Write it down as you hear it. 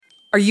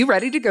Are you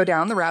ready to go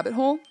down the rabbit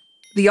hole?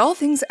 The All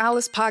Things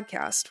Alice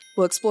podcast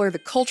will explore the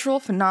cultural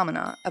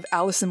phenomena of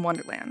Alice in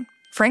Wonderland.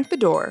 Frank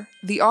Beddor,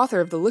 the author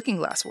of the Looking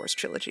Glass Wars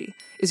trilogy,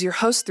 is your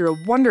host through a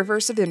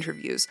wonderverse of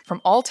interviews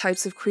from all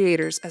types of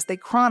creators as they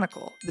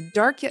chronicle the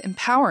dark yet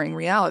empowering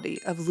reality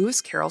of Lewis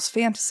Carroll's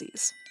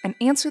fantasies and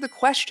answer the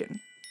question,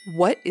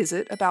 what is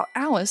it about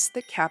Alice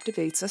that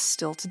captivates us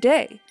still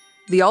today?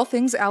 The All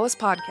Things Alice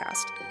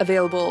podcast,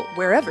 available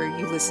wherever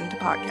you listen to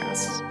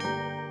podcasts.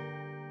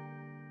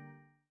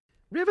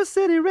 River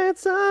City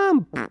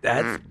Ransom.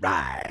 That's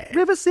right.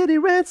 River City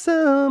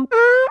Ransom.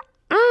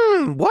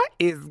 What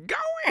is going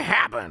to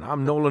happen?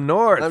 I'm Nolan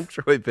North. I'm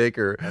Troy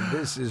Baker. And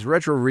this is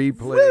Retro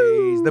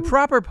Replays, the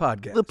proper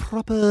podcast. The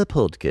proper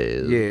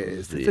podcast.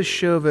 Yes, it's a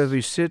show where we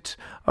sit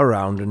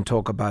around and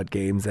talk about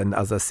games and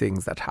other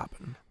things that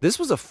happen. This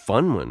was a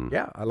fun one.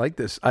 Yeah, I like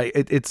this.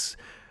 It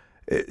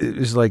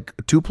was like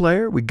a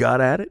two-player. We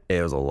got at it.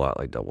 It was a lot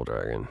like Double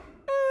Dragon.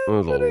 It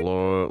was a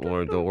lot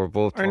like that. We're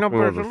both I know, talking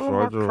but about it's a the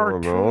little sides of our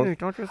cartoony, mouth.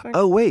 don't you think?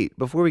 Oh, wait.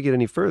 Before we get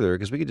any further,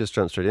 because we could just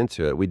jump straight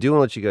into it, we do want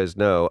to let you guys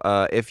know,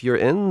 if you're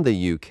in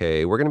the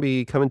UK, we're going to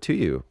be coming to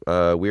you.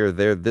 We are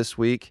there this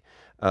week.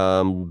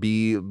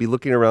 Be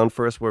looking around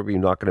for us. We'll be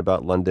knocking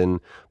about London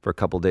for a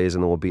couple days,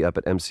 and then we'll be up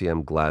at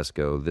MCM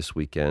Glasgow this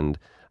weekend.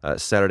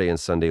 Saturday and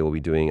Sunday I'll be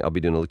doing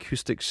an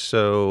acoustic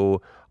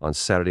show on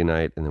Saturday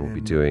night, and then we'll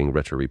be doing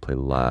Retro Replay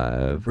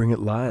live. Bring it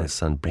live.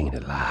 Son, bringing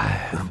it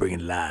live. Bring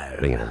it live.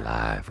 Bringing it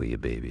live for you,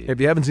 baby.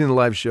 If you haven't seen the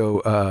live show,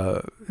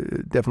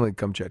 definitely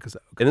come check us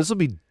out. And this will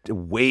be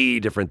way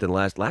different than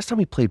last time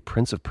we played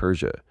Prince of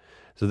Persia.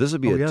 So this will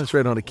be it's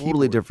right on a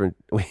totally keyboard. different.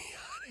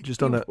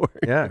 Just on it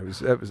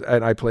was,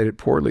 and I played it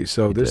poorly.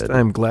 So this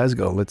time,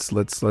 Glasgow, let's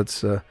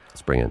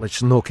bring it.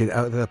 Let's knock it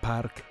out of the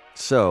park.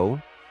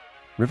 So,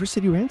 River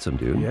City Ransom,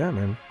 dude. Yeah,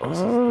 man. This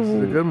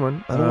is a good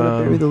one. I don't want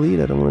to bury the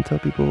lead. I don't want to tell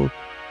people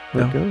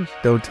where it goes.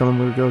 Don't tell them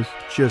where it goes.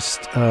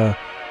 Just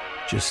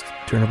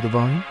turn up the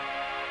volume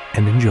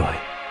and enjoy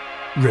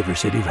River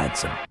City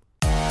Ransom.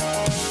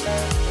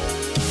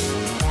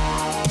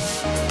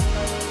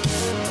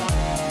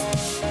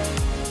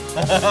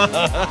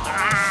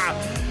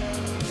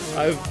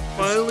 I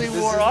finally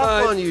wore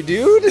off on you,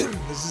 dude.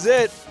 This is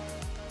it.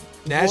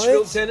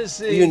 Nashville, What?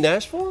 Tennessee. Are you in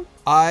Nashville?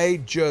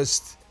 I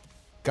just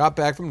got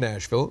back from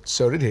Nashville.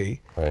 So did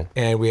he. Right.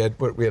 And we had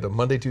a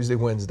Monday, Tuesday,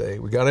 Wednesday.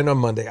 We got in on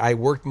Monday. I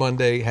worked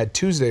Monday, had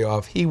Tuesday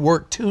off. He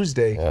worked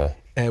Tuesday,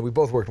 and we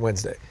both worked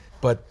Wednesday.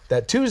 But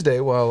that Tuesday,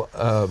 while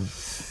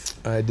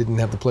I didn't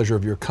have the pleasure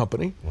of your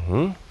company,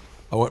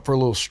 I went for a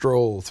little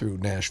stroll through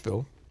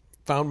Nashville.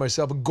 Found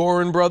myself a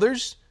Gorin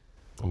Brothers.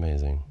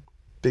 Amazing.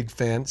 Big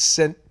fan.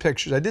 Sent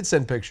pictures. I did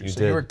send pictures.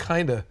 You You were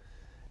kind of,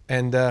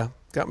 and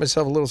got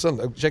myself a little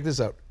something. Check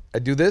this out. I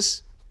do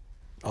this.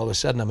 All of a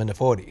sudden, I'm in the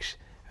 40s,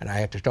 and I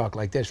have to talk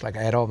like this, like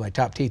I had all my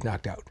top teeth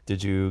knocked out.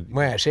 Did you?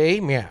 Yeah, see?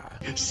 Yeah.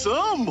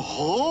 Some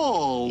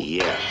hole.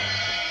 Yeah,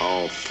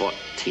 all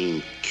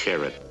 14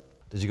 karat.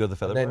 Did you go to the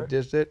Feather Then Bar?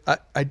 just it.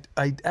 I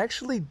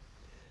actually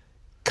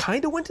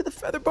kind of went to the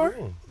Feather Bar.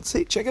 Let's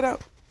see. Check it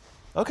out.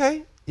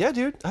 Okay. Yeah,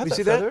 dude. I have You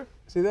see feather. that?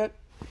 See that?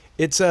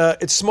 It's a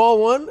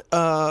small one.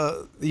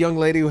 The young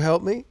lady who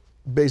helped me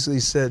basically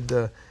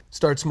said,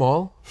 start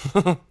small.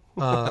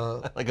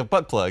 Like a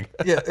butt plug.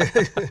 Yeah.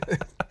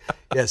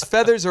 Yes,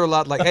 feathers are a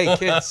lot like, hey,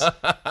 kids,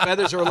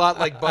 feathers are a lot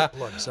like butt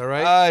plugs, all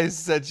right? I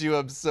set you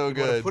up so You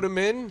wanna good. put them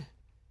in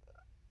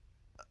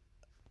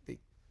the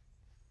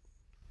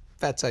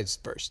fat sides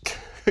first.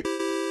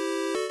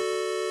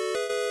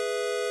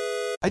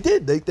 I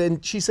did.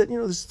 Then she said, this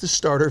is the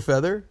starter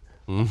feather.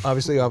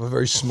 Obviously off a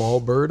very small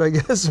bird, I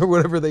guess, or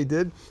whatever they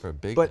did. For a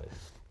big But, head.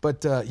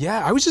 but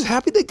yeah, I was just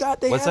happy they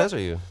What had size it. are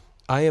you?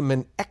 I am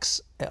an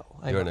XL.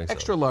 I'm You're an XL.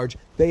 extra large.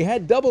 They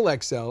had double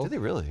XL. Did they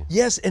really?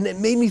 Yes, and it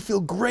made me feel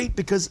great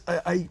because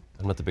I'm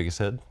not the biggest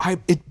head.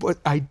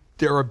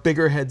 there are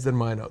bigger heads than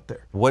mine out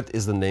there. What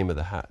is the name of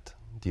the hat?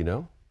 Do you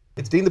know?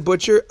 It's Dean the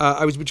Butcher.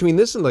 I was between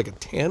this and like a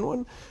tan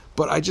one,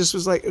 but I just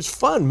was like, it was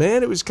fun,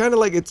 man. It was kind of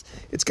like it's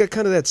got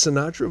kind of that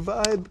Sinatra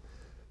vibe,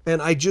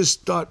 and I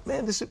just thought,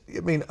 man,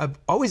 I've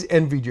always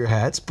envied your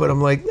hats, but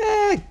I'm like,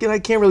 I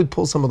can't really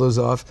pull some of those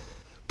off.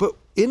 But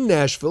in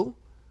Nashville,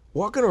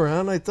 walking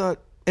around, I thought,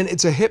 and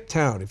it's a hip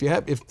town. If you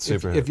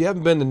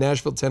haven't been to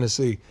Nashville,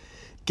 Tennessee,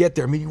 get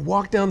there. I mean, you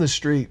walk down the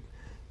street,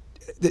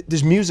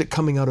 there's music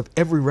coming out of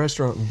every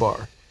restaurant and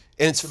bar.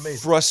 And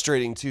it's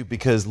frustrating too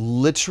because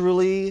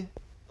literally,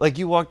 like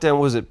you walk down,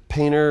 was it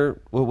Painter?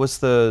 What's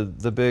the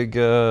big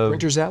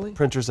Printer's Alley?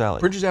 Printer's Alley.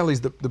 Printer's Alley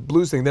is the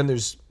blues thing. Then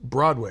there's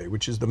Broadway,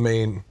 which is the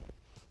main.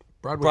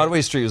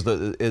 Broadway Street is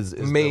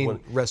the main one.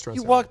 restaurant.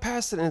 You walk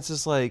past it and it's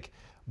just like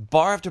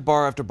bar after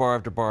bar after bar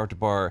after bar after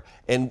bar,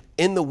 and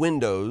in the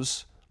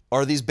windows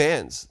are these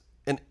bands,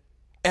 and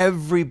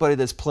everybody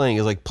that's playing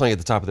is like playing at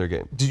the top of their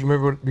game. Do you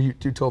remember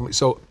what you told me?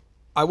 So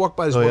I walked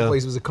by this one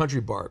place. It was a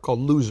country bar called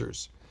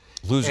Losers.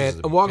 Losers. is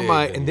And a I'm walking big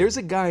by, venue. and there's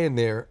a guy in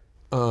there.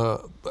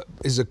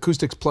 His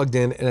acoustics plugged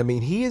in, and I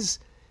mean, he is.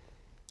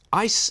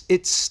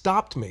 It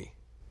stopped me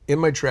in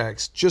my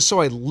tracks just so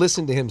I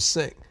listened to him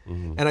sing.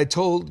 And I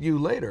told you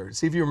later.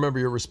 See if you remember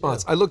your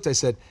response. I looked. I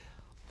said,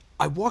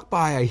 I walk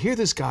by, I hear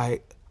this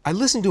guy, I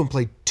listened to him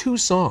play 2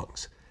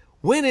 songs,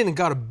 went in and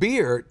got a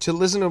beer to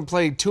listen to him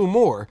play 2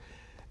 more,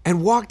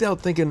 and walked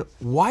out thinking,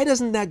 why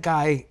doesn't that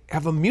guy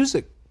have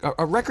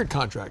a record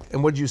contract?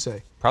 And what'd you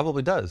say?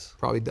 Probably does.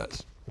 Probably does.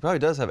 It probably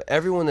does have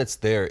everyone that's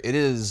there. It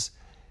is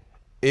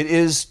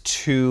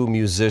to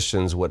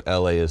musicians what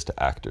LA is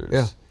to actors.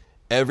 Yeah.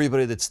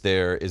 Everybody that's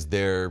there is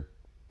there,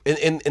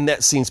 in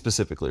that scene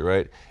specifically,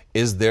 right,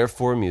 is there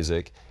for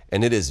music,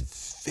 and it is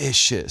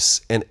vicious,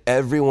 and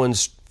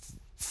everyone's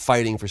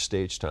fighting for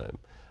stage time.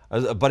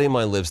 A buddy of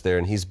mine lives there,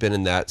 and he's been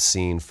in that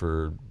scene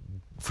for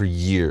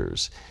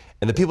years.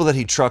 And the people that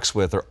he trucks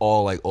with are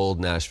all like old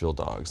Nashville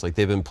dogs. Like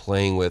they've been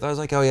playing with, I was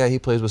like, oh yeah, he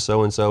plays with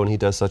so-and-so and he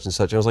does such and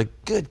such. And I was like,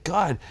 good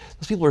God,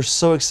 those people are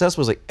so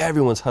accessible. It's like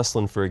everyone's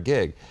hustling for a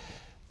gig.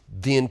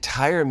 The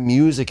entire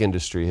music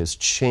industry has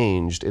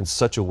changed in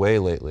such a way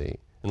lately.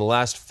 In the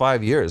last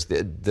 5 years,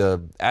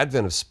 the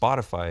advent of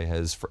Spotify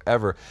has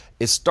forever,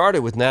 it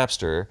started with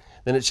Napster,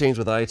 then it changed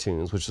with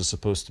iTunes, which was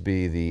supposed to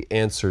be the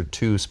answer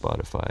to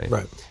Spotify.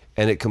 Right.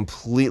 And it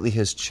completely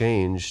has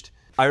changed.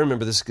 I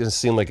remember, this is going to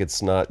seem like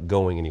it's not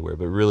going anywhere,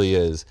 but it really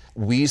is.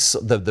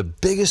 The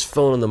biggest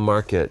phone on the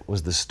market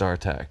was the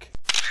StarTAC.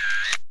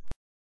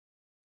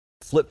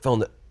 Flip phone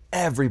that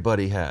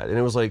everybody had. And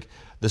it was like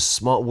the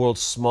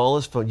world's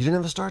smallest phone. You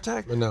didn't have a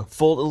StarTAC? No.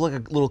 Fold it like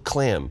a little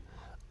clam.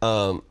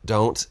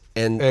 Don't.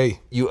 And Hey.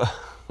 you...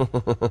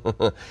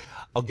 You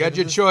got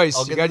your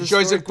choice. You got your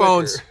choice of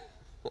phones.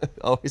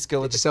 Always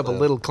go with Get yourself a clam.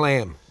 little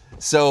clam.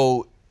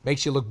 So...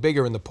 Makes you look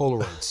bigger in the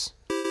Polaroids.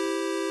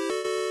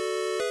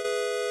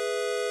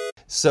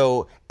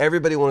 So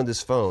everybody wanted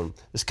this phone.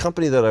 This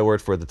company that I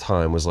worked for at the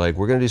time was like,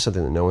 we're going to do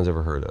something that no one's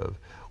ever heard of.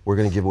 We're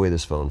going to give away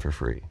this phone for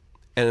free.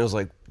 And it was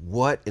like,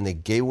 what? And they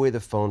gave away the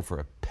phone for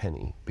a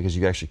penny because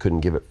you actually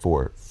couldn't give it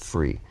for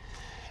free.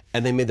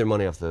 And they made their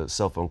money off the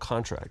cell phone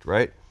contract,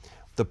 right?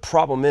 The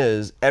problem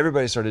is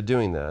everybody started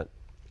doing that,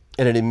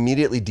 and it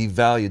immediately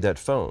devalued that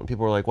phone.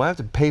 People were like, well, I have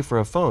to pay for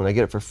a phone. I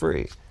get it for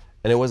free.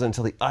 And it wasn't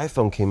until the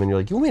iPhone came in, you're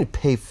like, you want me to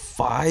pay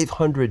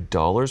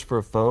 $500 for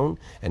a phone?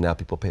 And now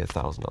people pay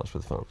 $1,000 for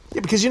the phone. Yeah,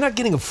 because you're not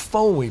getting a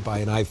phone when you buy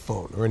an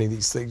iPhone or any of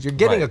these things. You're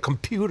getting Right. a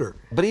computer.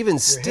 But even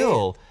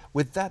still,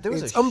 with that, there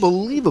was It's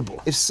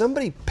unbelievable. If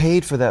somebody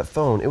paid for that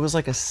phone, it was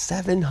like a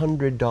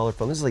 $700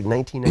 phone. This is like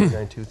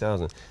 1999,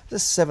 2000.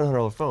 This is a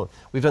 $700 phone.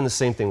 We've done the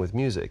same thing with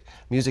music.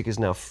 Music is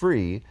now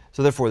free,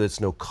 so therefore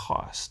there's no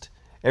cost.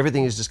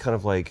 Everything is just kind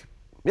of like,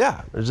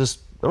 yeah, I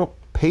don't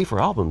pay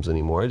for albums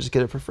anymore. I just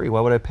get it for free.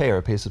 Why would I pay? Or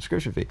I pay a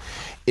subscription fee.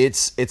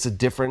 It's a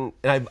different,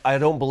 and I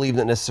don't believe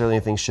that necessarily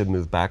anything should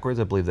move backwards.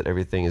 I believe that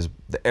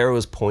the arrow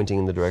is pointing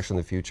in the direction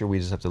of the future. We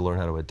just have to learn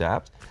how to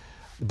adapt.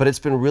 But it's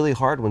been really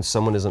hard when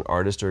someone is an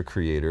artist or a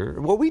creator.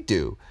 What we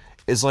do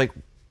is like,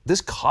 this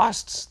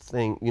costs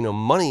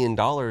money in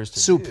dollars to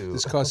Soup. do.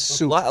 This costs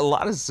soup. A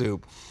lot of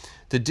soup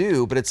to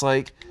do, but it's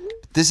like,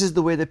 this is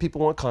the way that people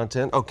want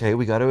content. Okay,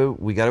 we got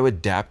to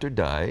adapt or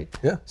die.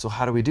 Yeah. So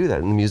how do we do that?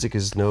 And the music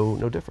is no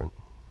different.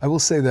 I will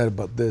say that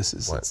about this.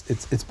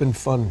 It's been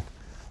fun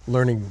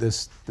learning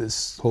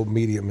this whole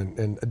medium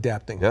and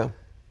adapting. Yeah.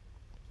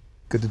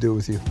 Good to do it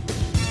with you.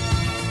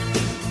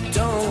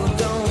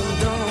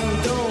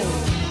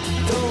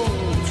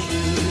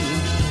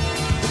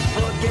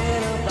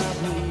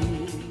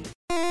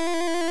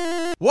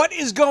 What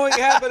is going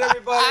to happen,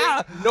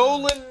 everybody?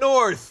 Nolan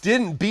North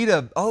Didn't beat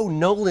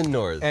Nolan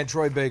North. and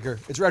Troy Baker.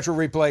 It's Retro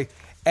Replay.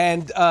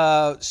 And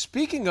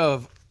speaking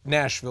of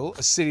Nashville,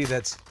 a city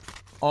that's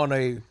on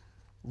a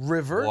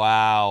river.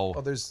 Wow.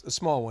 Oh, there's a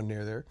small one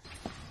near there.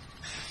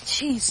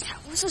 Jeez,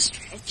 that was a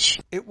stretch.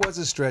 It was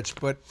a stretch,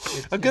 but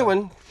A good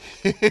one.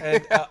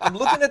 And I'm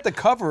looking at the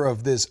cover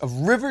of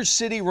River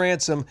City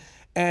Ransom,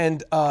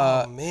 and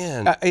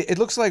man. it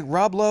looks like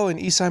Rob Lowe and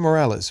Esai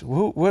Morales.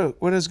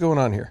 What is going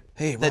on here?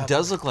 Hey, That Rob,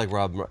 does look like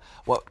Rob.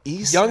 Well,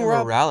 Young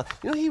Rob- Morales.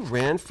 You know, he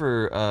ran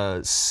for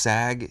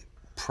SAG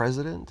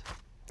president.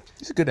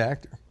 he's a good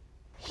actor.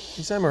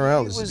 Esai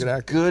Morales He is was a good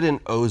actor. good in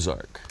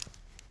Ozark.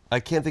 I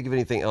can't think of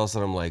anything else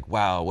that I'm like,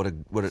 wow, what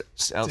an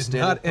outstanding Did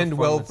not end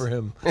well for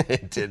him.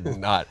 It did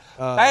not.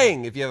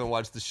 Bang! If you haven't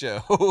watched the show.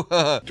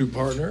 To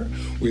partner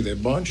with a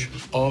bunch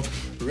of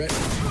red.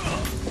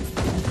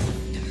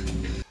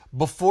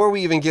 Before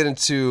we even get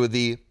into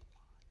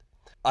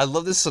I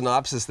love this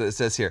synopsis that it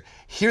says here.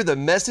 Hear the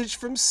message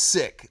from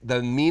Sick,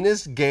 the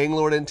meanest gang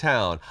lord in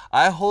town.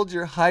 I hold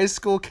your high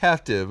school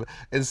captive,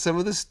 and some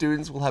of the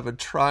students will have a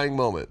trying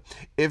moment.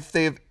 If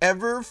they've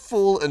ever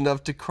fool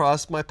enough to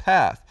cross my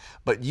path,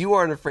 but you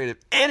aren't afraid of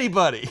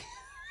anybody.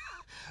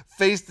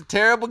 Face the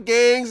terrible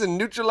gangs and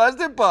neutralize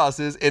their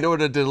bosses in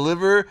order to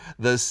deliver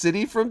the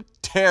city from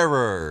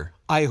terror.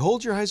 I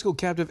hold your high school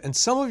captive, and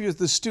some of you,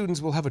 the students,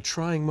 will have a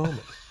trying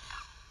moment.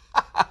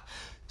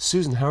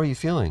 Susan, how are you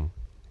feeling?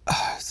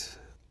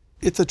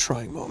 It's a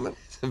trying moment.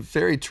 It's a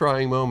very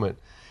trying moment.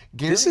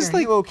 Gary, This is are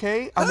like- you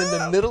okay? I'm in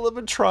the middle of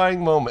a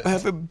trying moment. I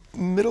have a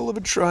middle of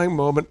a trying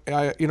moment. But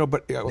a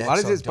lot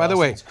of on this, by the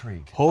way, Dawson's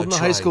Creek. holding A a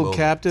high trying school moment.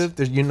 captive,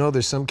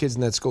 there's some kids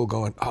in that school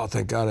going, oh,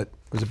 thank God, I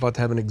was about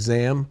to have an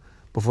exam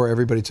before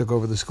everybody took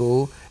over the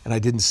school, and I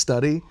didn't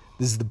study,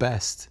 This is the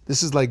best.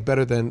 This is like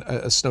better than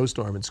a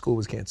snowstorm and school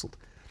was canceled.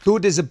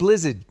 Dude, there's a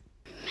blizzard.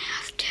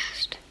 Math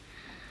test.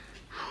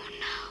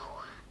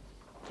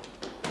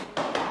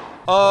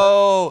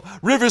 Oh,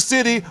 River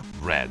City,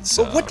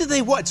 ransom. But what do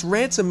they want?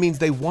 Ransom means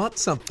they want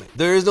something.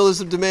 There is no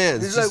list of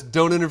demands. It's Just like-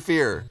 don't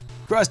interfere.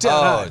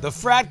 Crosstown High, the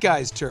frat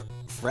guy's turn.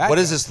 Frat What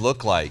does guy? this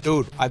look like?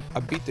 Dude, I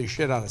beat the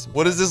shit out of some.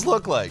 What does this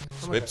look like?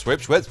 Swip,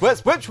 swip, swip, swip,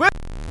 swip, swip.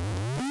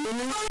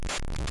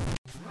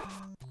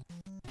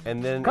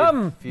 And then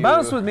Come, if you-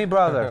 bounce with me,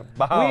 brother.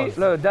 Bounce.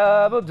 We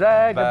double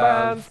drag the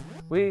Bounce. bounce.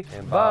 We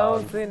And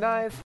bounce bounce.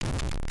 nice.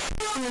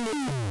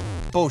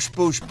 Boosh,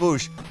 boosh,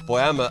 boosh. Boy,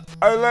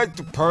 I like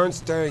the porn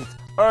stank.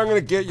 I'm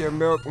gonna get your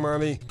milk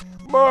money.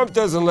 Mom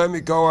doesn't let me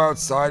go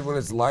outside when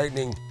it's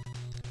lightning.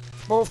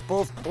 Boof,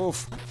 boof,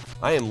 boof.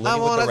 I am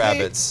living with the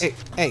rabbits.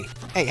 Hey,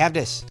 have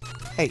this.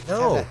 Hey,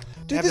 No. have that.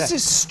 Dude, Have this that.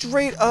 is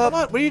straight Hold up.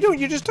 on, what are you doing?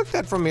 You just took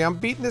that from me. I'm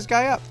beating this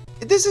guy up.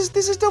 This is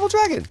Double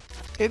Dragon.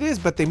 It is,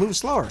 but they move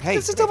slower. Hey,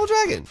 This is Double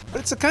Dragon.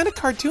 but it's a kind of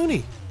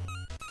cartoony.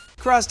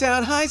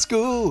 Crosstown High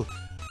School.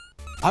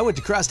 I went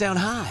to Crosstown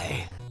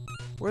High.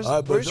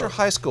 Where's your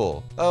high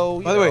school? Oh,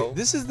 you By the know. way,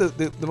 this is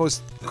the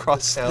most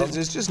Crosstown.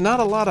 There's just not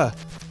a lot of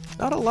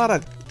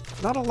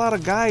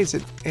guys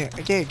that.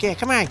 Yeah,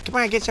 come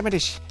on, get some of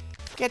this.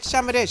 Get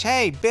some of this.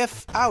 Hey,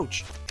 Biff.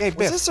 Ouch. Hey,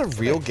 Biff. Was this a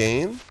real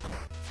game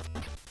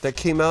that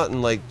came out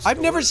in like?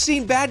 I've never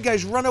seen bad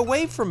guys run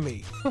away from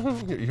me.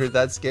 You're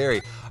that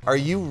scary. Are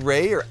you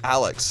Ray or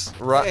Alex?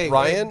 Hey,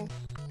 Ryan?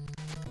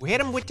 We hit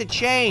him with the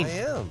chain. I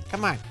am.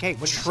 Come on, Kate.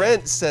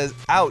 Trent says,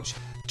 "Ouch."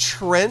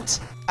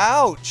 Trent,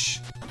 ouch,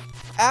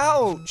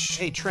 ouch.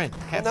 Hey, Trent.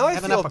 Now I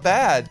feel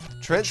bad.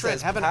 Trent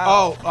says, have an.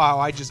 "Pow." Oh,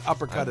 I just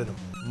uppercutted him.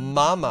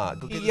 Mama,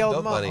 go He get yelled,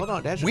 the milk "Mom." money. Hold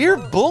on, that's We're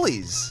your-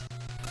 bullies.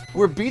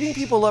 We're beating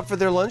people up for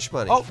their lunch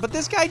money. Oh, but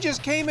this guy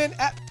just came in.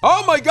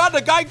 Oh my God,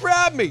 the guy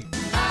grabbed me.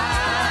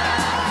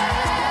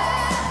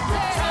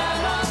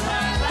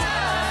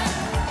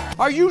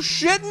 Are you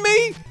shitting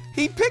me?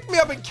 He picked me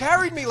up and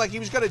carried me like he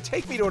was gonna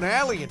take me to an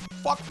alley and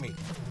fuck me.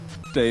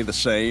 Stay the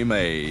same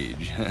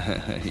age.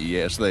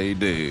 Yes, they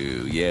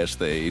do. Yes,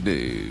 they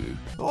do.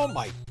 Oh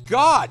my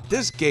God,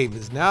 this game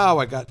is now.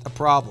 I got a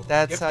problem.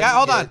 That's how Yeah, you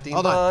hold get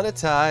on.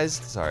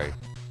 demonetized. Sorry.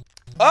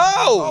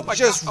 Oh, my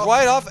just God. Oh.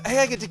 right off. Hey,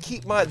 I get to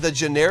keep the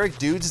generic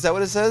dudes. Is that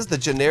what it says? The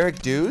generic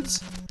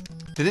dudes?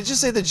 Did it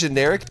just say the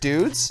generic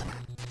dudes?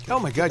 Oh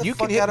my God, you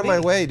Fuck can hit out of me. my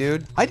way,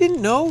 dude. I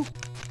didn't know.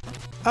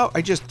 Oh,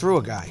 I just threw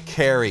a guy.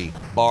 Carrie,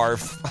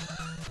 barf.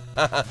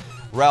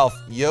 Ralph,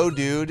 yo,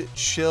 dude,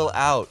 chill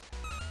out.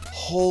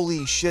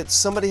 Holy shit,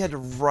 somebody had to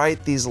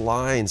write these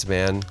lines,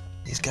 man.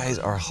 These guys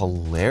are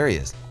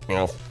hilarious.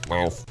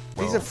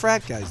 These are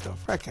frat guys, though.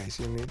 Frat guys.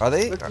 You mean? Are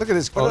they? Look at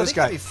this. Oh, no, this they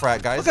gotta guy. be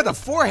frat guys. Look at the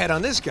forehead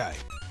on this guy.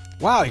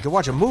 Wow, you could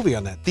watch a movie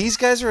on that. These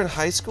guys are in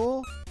high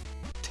school?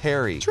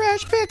 Terry.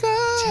 Trash pickup.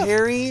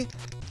 Terry,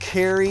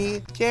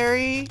 Carrie,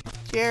 Jerry.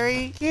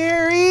 Gary.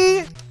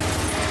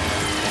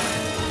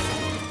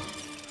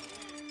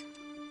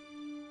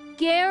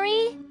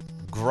 Gary?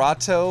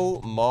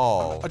 Grotto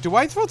Mall. Do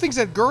I throw things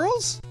at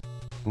girls?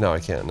 No, I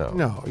can't, no.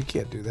 No, you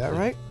can't do that,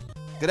 right?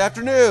 Good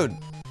afternoon.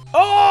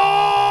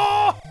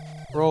 Oh!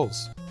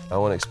 Rolls. I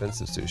want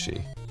expensive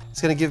sushi.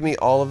 It's gonna give me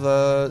all of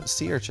the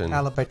sea urchin.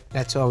 Halibut.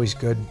 That's always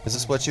good. Is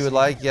this what you would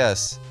like?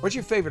 Yes. What's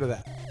your favorite of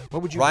that?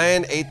 What would you?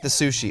 Ryan ate the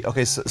sushi.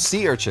 Okay, so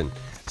sea urchin.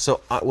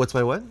 So what's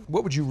my what?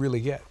 What would you really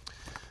get?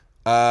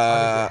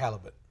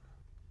 Halibut.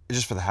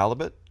 Just for the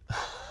halibut?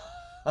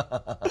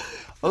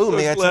 Oh,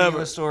 may I tell you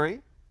a story?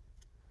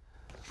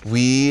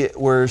 We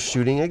were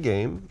shooting a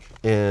game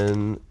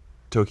in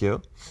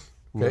Tokyo.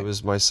 Okay. It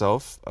was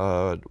myself,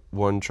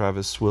 one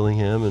Travis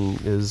Swillingham, and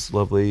his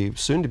lovely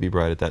soon-to-be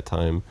bride at that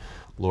time,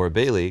 Laura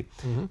Bailey,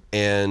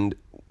 and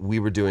we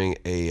were doing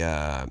a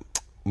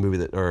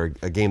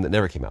a game that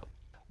never came out.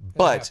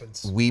 But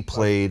happens. we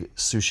played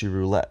sushi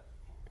roulette.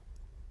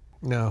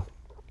 No.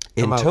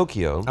 In I'm out.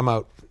 Tokyo, I'm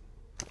out.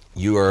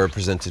 you are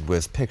presented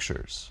with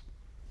pictures,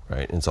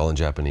 right? And it's all in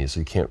Japanese, so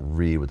you can't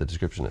read what the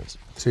description is.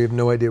 So you have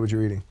no idea what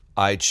you're eating.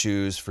 I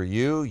choose for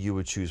you, you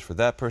would choose for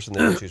that person,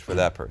 they would choose for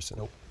that person.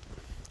 Nope.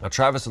 Now,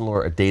 Travis and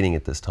Laura are dating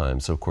at this time,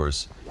 so of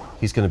course,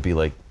 he's going to be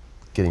like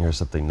getting her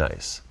something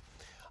nice.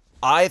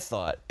 I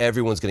thought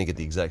everyone's going to get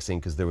the exact same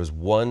because there was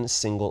one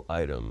single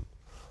item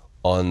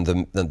on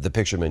the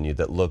picture menu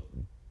that looked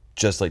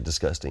just like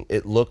disgusting.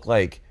 It looked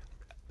like,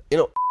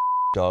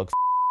 dog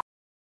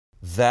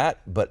that,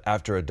 but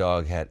after a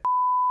dog had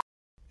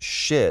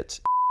shit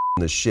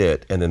in the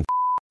shit, and then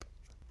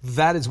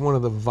That is one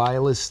of the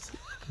vilest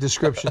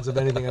descriptions of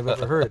anything I've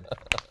ever heard.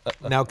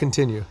 Now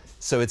continue.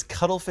 So it's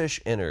cuttlefish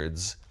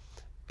innards,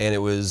 and it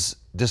was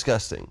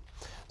disgusting.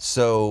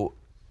 So,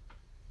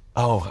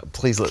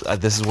 please,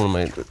 this is one of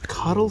my...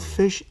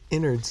 Cuttlefish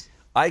innards.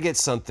 I get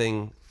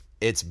something,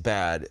 it's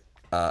bad.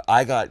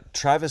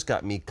 Travis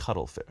got me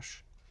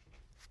cuttlefish.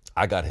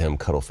 I got him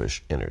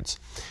cuttlefish innards.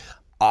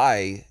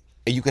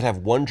 You could have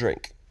one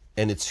drink,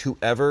 and it's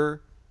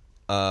whoever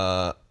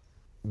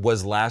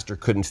was last or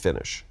couldn't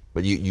finish.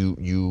 But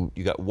you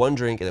got one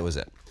drink, and that was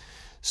it.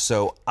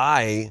 So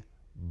I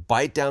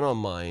bite down on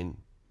mine,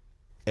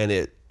 and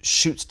it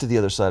shoots to the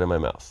other side of my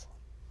mouth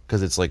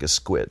because it's like a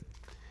squid.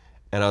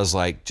 And I was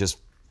like, just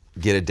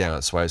get it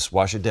down. So I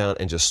wash it down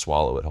and just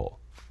swallow it whole.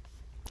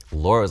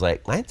 Laura was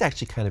like, mine's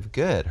actually kind of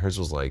good. Hers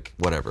was like,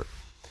 whatever.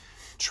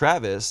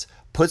 Travis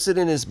puts it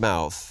in his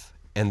mouth,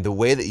 and the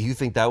way that you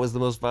think that was the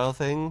most vile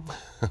thing,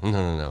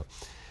 no.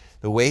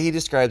 The way he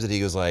describes it, he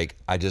goes like,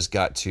 I just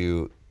got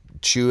to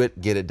chew it,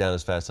 get it down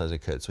as fast as I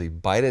could. So he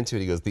bite into it,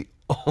 he goes, the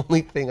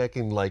only thing I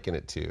can liken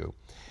it to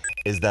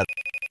is that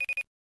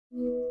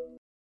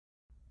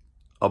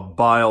a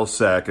bile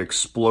sack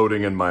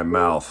exploding in my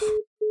mouth.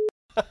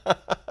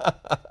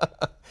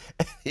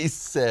 He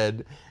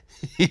said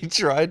he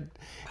tried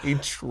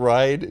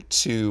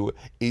to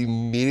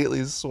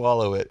immediately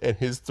swallow it, and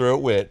his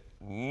throat went,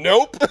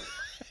 nope.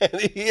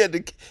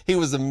 And he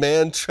was a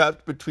man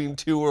trapped between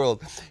two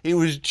worlds. He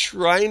was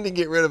trying to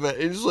get rid of it,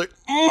 and just like,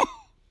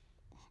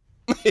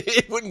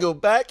 it wouldn't go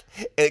back,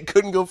 and it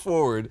couldn't go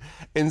forward.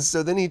 And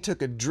so then he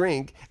took a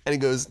drink, and he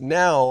goes,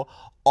 now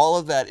all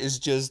of that is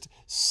just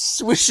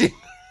swishing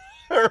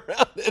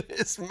around in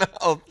his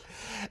mouth.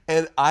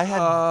 And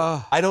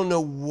I don't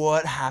know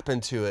what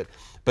happened to it,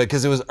 but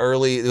because it was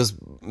early, it was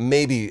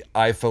maybe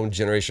iPhone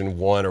generation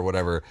 1 or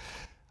whatever.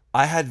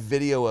 I had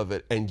video of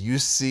it, and you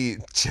see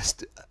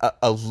just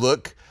a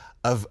look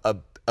of a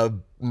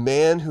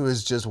man who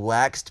is just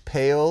waxed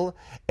pale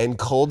and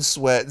cold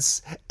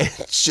sweats and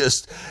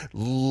just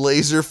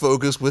laser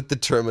focused with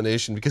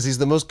determination because he's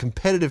the most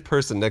competitive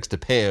person next to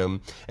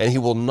Pam, and he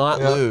will not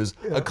lose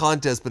a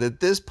contest. But at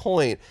this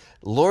point,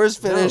 Laura's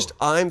finished,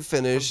 I'm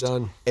finished,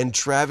 and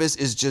Travis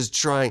is just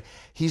trying.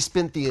 He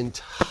spent the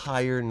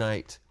entire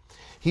night.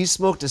 He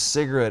smoked a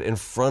cigarette in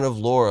front of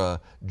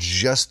Laura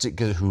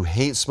who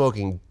hates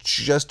smoking,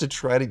 just to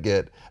try to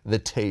get the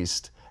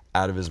taste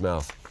out of his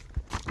mouth.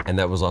 And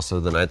that was also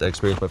the night that I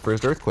experienced my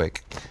first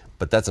earthquake.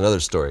 But that's another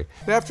story.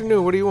 Good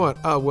afternoon. What do you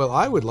want? Well,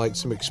 I would like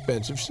some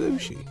expensive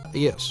sushi.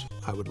 Yes,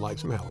 I would like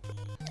some halibut.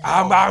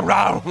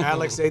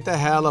 Alex ate the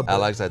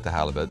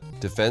halibut.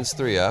 Defense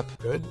 3 up.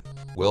 Good.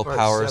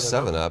 Willpower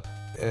 7 up.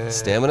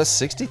 Stamina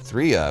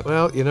 63 up.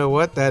 Well, you know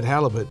what? That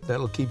halibut,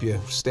 that'll keep you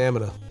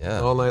stamina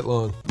all night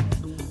long.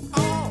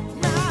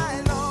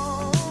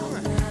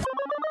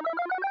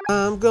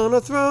 I'm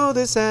gonna throw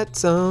this at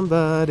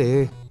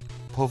somebody.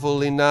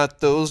 Hopefully not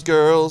those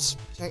girls.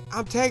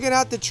 I'm taking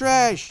out the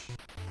trash.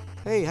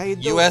 Hey, how you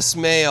doing? U.S.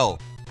 mail.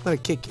 I'm gonna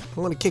kick you.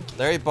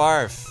 Larry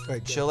Barf.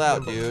 Right, chill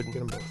out, dude. Get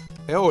him both.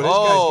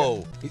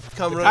 Oh, this guy's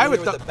come running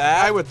with the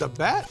bat. Guy with the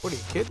bat? What are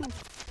you kidding?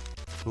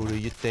 Who do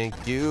you think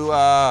you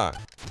are?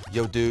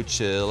 Yo, dude,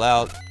 chill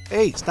out.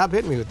 Hey, stop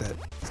hitting me with that.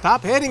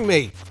 Stop hitting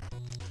me.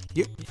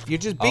 You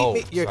just beat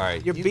me.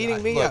 You're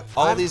beating me up.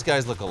 All these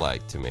guys look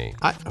alike to me.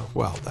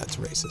 Well, that's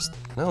racist.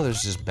 No,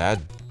 there's just bad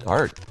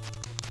art.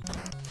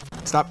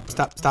 Stop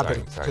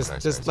hitting.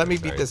 Just let me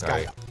beat this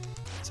guy up.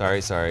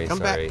 Sorry. Come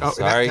back. Oh,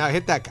 sorry. Now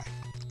hit that guy.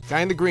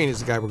 Guy in the green is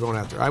the guy we're going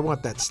after. I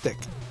want that stick.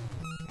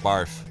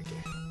 Barf.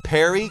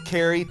 Perry,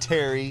 Carrie,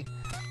 Terry.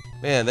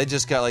 Man, they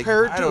just got like,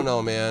 I don't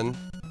know, man.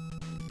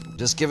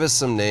 Just give us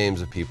some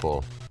names of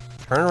people.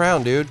 Turn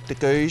around, dude. Oh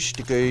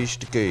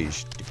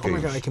my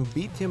God, I can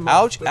beat him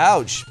up.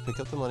 Ouch. Pick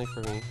up the money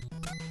for me.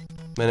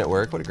 Men at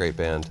Work, what a great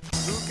band.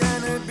 Who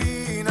can it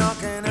be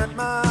knocking at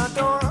my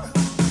door?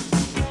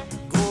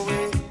 Go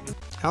away.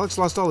 Alex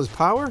lost all his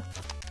power?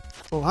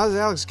 Well, how does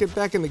Alex get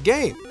back in the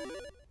game?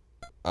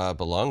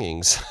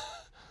 Belongings.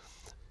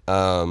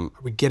 Are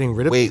we getting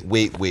rid of Wait.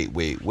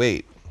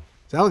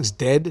 Is Alex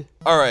dead?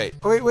 All right.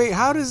 Wait,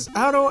 how do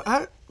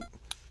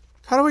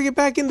we get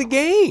back in the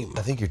game?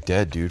 I think you're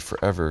dead, dude,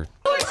 forever.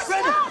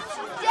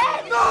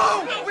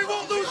 No! We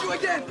won't lose you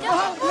again!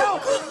 No!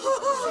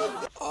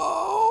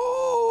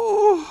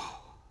 Oh.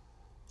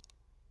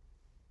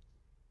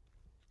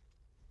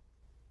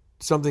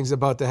 Something's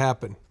about to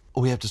happen.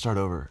 We have to start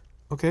over.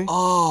 Okay.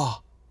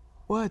 Oh.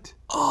 What?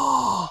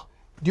 Oh.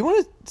 Do you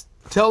want to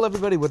tell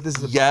everybody what this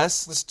is about?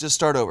 Yes. Let's just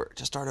start over.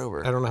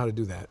 I don't know how to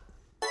do that.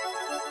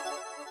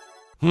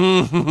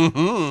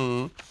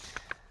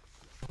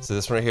 So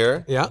this one right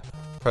here. Yeah.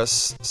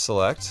 Press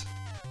select.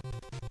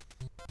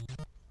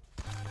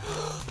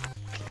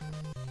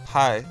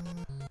 Hi.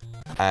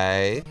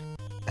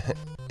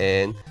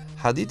 And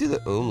how do you do the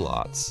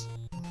umlauts?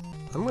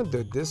 I'm going to do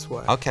it this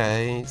way.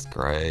 Okay, it's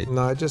great.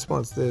 No, it just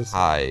wants this.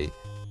 Hi.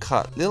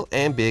 Cut. Little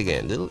and big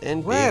and. Little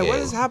and big. Wait, what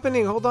is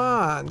happening? Hold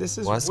on. This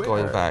is What's weird.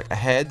 going back?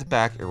 Ahead,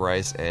 back,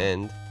 erase,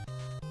 and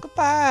go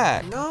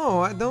back. No,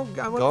 I don't.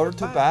 I want Go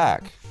to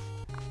back.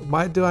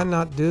 Why do I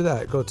not do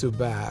that? Go to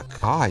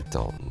back. I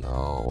don't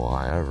know.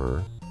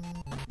 Whatever.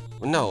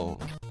 No.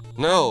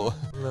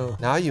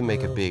 Now you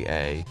make a big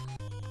A.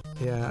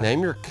 Yeah.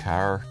 Name your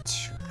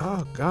character.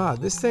 Oh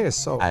God, this thing is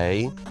so.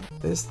 A.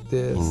 This.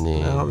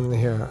 Now I'm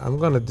here. I'm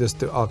gonna just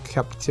do all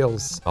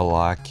capitals. I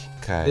like.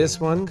 Okay. This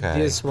one. Okay.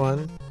 This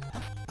one.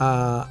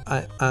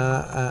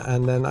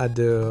 And then I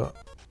do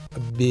a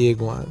big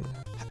one.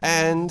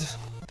 And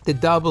the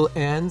double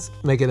N's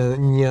make it a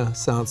ñ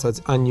sound, so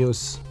it's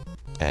años.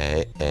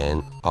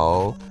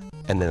 A-N-O,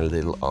 and then a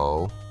little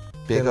O.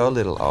 Big O,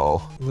 little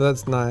O.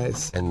 That's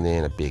nice. And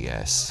then a big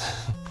S.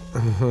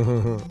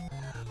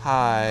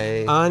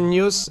 Hi.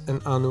 Anus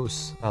and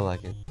anus. I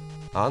like it.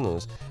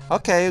 Anus.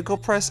 Okay, go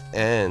press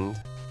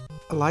end.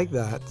 I like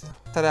that.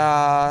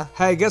 Ta-da.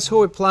 Hey, guess who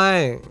we're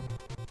playing?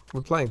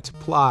 We're playing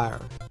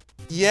Tuplier.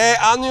 Yay,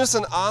 anus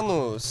and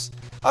anus.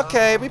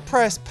 Okay, we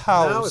press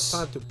pause. Now it's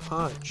time to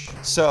punch.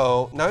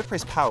 So, now we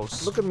press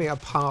pause. Look at me, I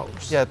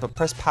pause. Yeah, but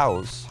press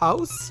pause.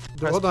 Pause?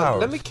 Press Hold on,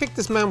 pause. let me kick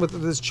this man with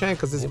this chain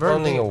because it's You're very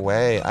running big.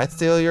 away. I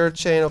steal your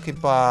chain. Okay,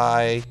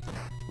 bye.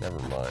 Never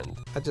mind.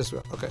 I just,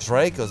 okay.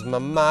 Draco's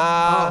mama.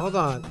 Oh, hold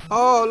on.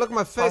 Oh, look,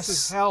 my face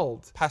is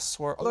held.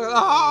 Password. Look,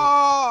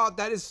 oh,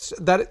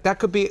 that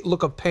could be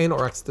look of pain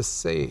or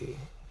ecstasy.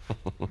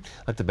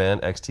 Like the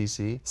band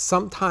XTC?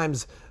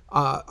 Sometimes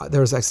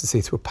there's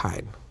ecstasy through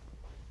pain.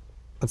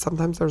 And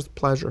sometimes there's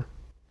pleasure.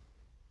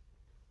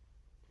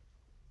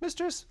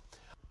 Mistress?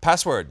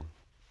 Password.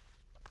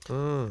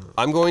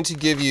 I'm going to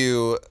give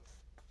you...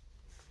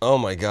 Oh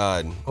my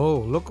god. Oh,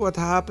 look what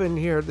happened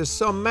here. There's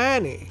so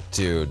many.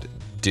 Dude.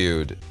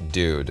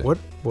 What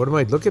am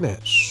I looking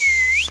at?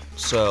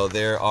 So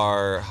there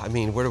are... I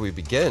mean, where do we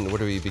begin?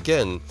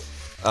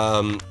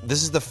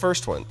 This is the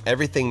first one.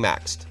 Everything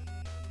maxed.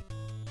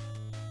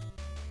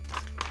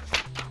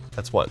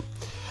 That's one.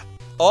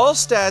 All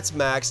stats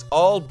maxed,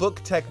 all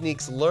book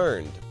techniques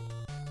learned.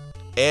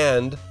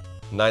 And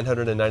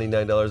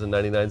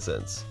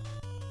 $999.99.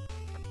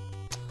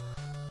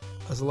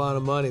 That's a lot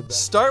of money. Back.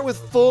 Start with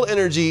full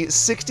energy,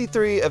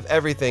 63 of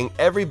everything,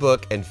 every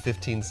book, and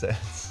 15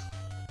 cents.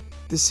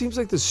 This seems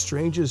like the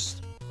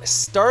strangest.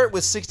 Start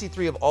with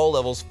 63 of all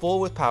levels, full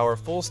with power,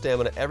 full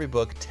stamina, every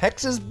book,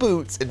 Texas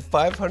boots, and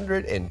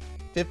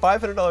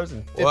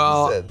 $500.50.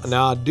 Well,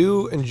 now I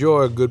do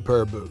enjoy a good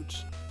pair of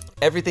boots.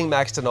 Everything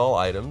maxed in all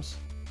items.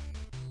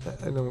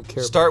 I don't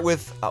care. Start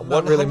with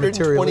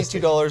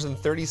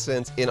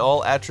 $122.30 in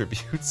all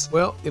attributes.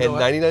 Well, you know and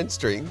 99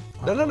 string.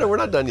 No, we're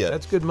not done yet.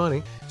 That's good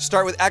money.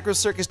 Start with Acro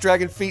Circus,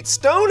 Dragon Feet,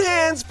 Stone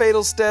Hands,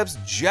 Fatal Steps,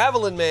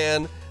 Javelin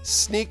Man,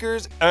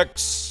 Sneakers,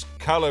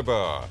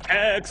 Excalibur.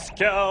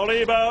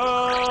 Excalibur.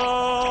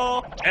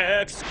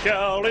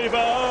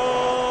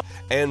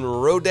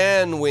 And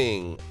Rodan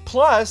Wing,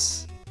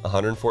 plus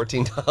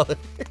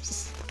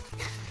 $114.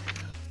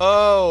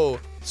 Oh,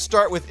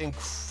 start with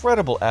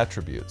incredible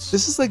attributes.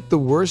 This is like the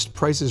worst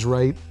Price is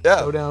Right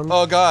showdown.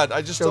 Oh God,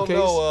 I just showcase.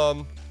 don't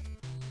know.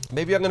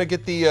 Maybe I'm gonna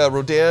get the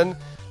Rodan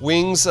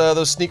wings.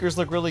 Those sneakers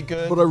look really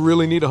good. But I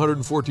really need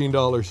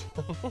 $114.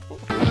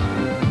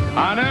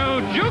 A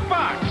new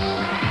jukebox.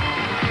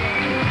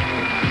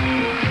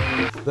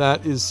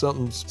 That is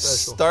something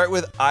special. Start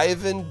with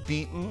Ivan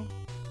Beaton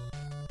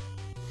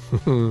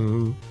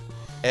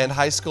and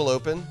High School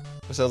Open.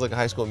 It sounds like a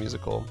high school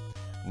musical.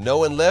 No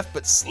one left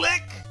but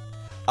Slick.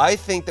 I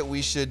think that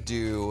we should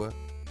do,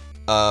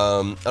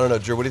 I don't know,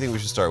 Drew, what do you think we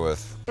should start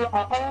with? Okay.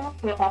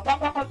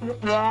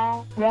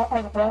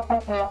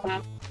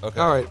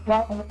 All right.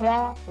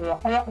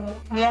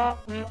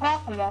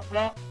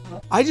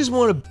 I just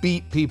want to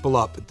beat people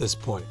up at this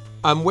point.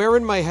 I'm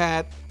wearing my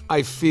hat.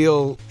 I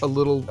feel a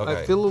little.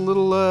 Okay. I feel a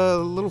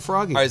little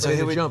froggy. All right, so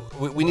ready here to jump.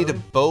 we need to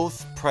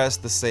both press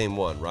the same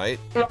one, right?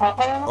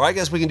 Or I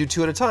guess we can do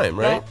two at a time,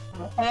 right?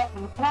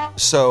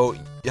 So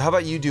how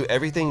about you do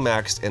everything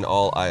maxed in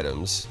all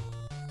items?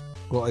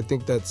 Well, I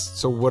think that's.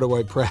 So what do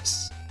I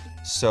press?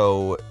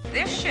 So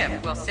This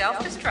ship will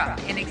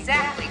self-destruct in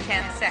exactly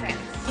 10 seconds.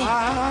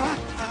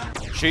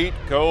 Cheat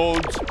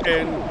codes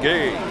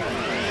engaged.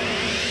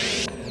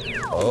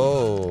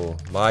 Oh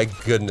my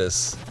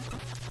goodness.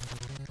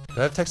 Do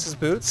I have Texas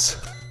boots?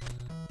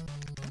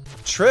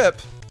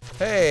 Trip?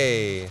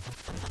 Hey.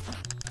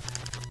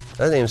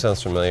 That name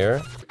sounds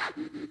familiar.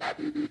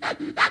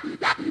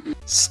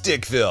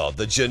 Stickville,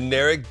 the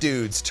generic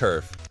dude's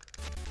turf.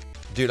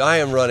 Dude, I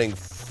am running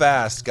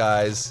fast,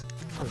 guys.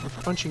 Oh, you're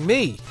punching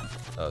me.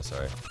 Oh,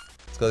 sorry.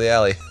 Let's go to the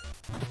alley.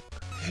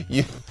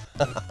 You.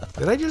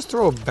 Did I just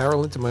throw a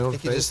barrel into my own I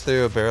think you face? just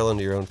threw a barrel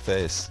into your own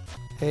face.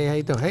 Hey, how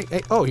you doing?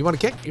 Hey. Oh, you want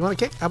to kick? You want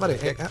to kick? How about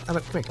it? Hey, how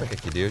about come here.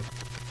 Kick you, dude.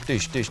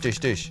 Douche.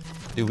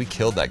 Dude, we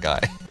killed that guy.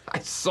 I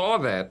saw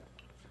that.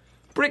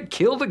 Brick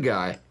killed a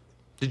guy.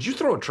 Did you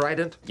throw a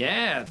trident?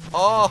 Yeah.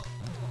 Oh,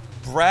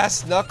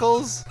 brass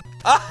knuckles?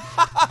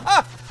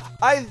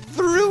 I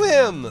threw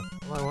him!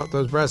 I want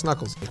those brass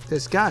knuckles.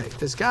 This guy.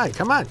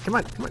 Come on.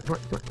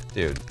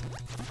 Dude.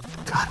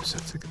 God, I'm so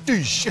sick.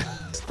 Douche.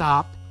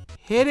 Stop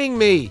hitting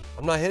me.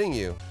 I'm not hitting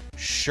you.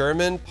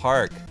 Sherman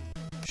Park.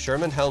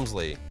 Sherman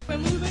Helmsley. We're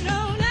moving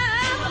on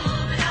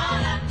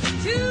up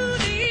to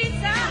the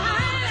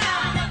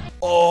side.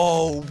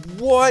 Oh,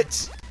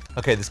 what?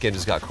 Okay, this game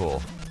just got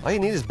cool. All you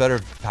need is better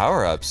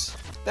power-ups.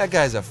 That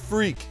guy's a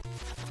freak.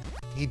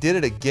 He did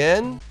it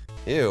again?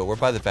 Ew, we're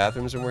by the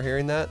bathrooms and we're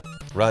hearing that?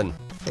 Run.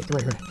 Hey,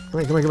 come here.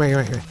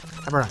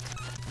 Have a rock.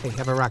 Hey,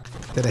 have a rock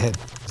to the head.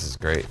 This is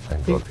great. I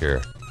can go up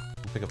here.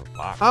 Pick up a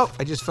box. Oh,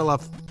 I just fell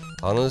off.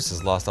 Anos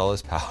has lost all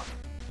his power.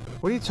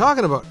 What are you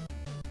talking about?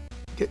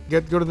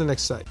 Go to the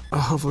next site.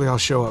 Hopefully I'll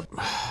show up.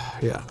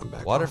 Yeah, I'm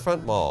back.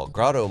 Waterfront Mall,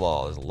 Grotto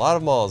Mall. There's a lot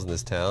of malls in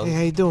this town. Hey,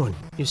 how you doing?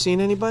 You seen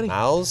anybody?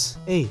 Mouse?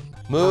 Hey.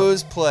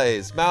 Moose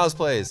Plays. Mouse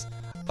Plays.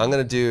 I'm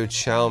going to do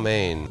chow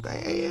mein.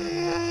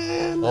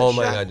 Oh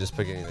my God, just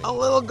pick anything. A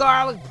little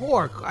garlic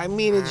pork. I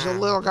mean, it's a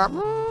little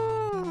garlic.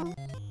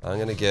 I'm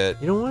going to get...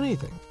 You don't want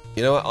anything.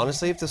 You know what?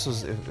 Honestly, if this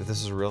was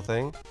a real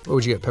thing... What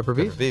would you get, pepper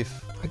beef? Pepper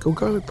beef. I go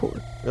garlic pork.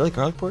 Really?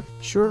 Garlic pork?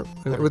 Sure.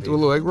 With a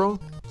little egg roll?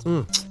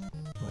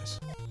 Nice.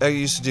 I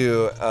used to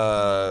do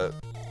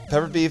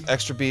pepper beef,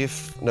 extra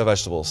beef, no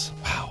vegetables.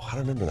 Wow, I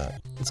don't remember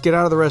that. Let's get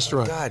out of the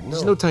restaurant. God, no.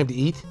 There's no time to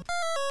eat.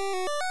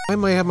 I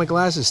might have my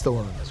glasses still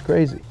on. That's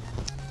crazy.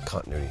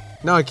 Continuity.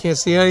 No, I can't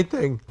see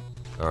anything.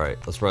 All right,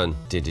 let's run.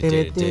 That's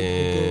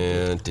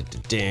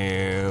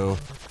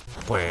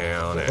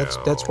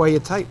why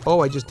you're tight. Oh,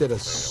 I just did a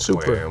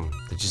super.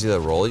 Did you see that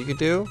roll you could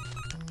do?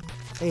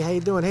 Hey, how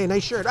you doing? Hey,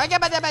 nice shirt. That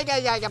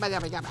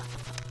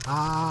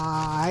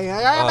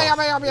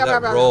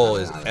roll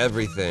is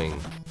everything.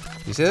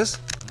 You see this?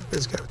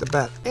 This guy with the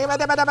bat.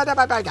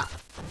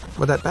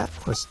 What that bat?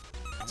 What's?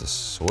 It's a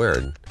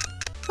sword.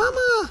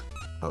 Mama.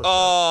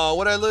 Oh,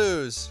 what'd I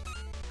lose?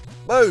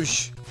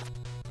 Boosh.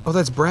 Oh,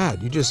 that's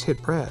Brad. You just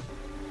hit Brad.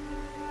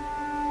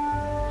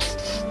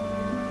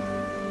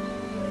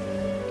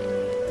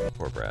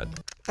 Poor Brad.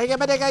 Have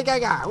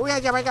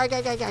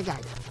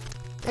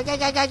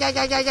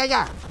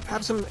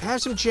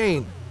some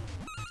chain.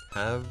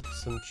 Have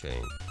some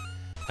chain.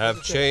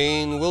 Have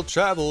chain will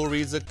travel,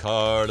 reads the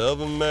card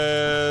of a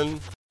man.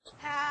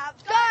 Have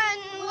gun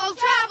will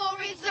travel,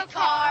 reads the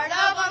card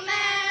of a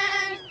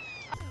man.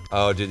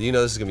 Oh, dude, you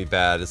know this is gonna be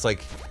bad. It's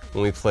like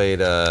when we played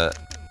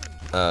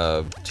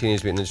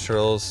Teenage Mutant Ninja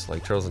Turtles,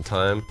 like Turtles in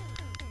Time,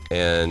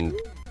 and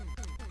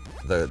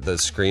the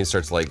screen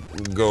starts like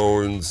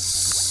going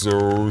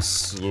so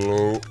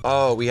slow.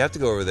 Oh, we have to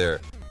go over there.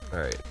 All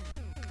right.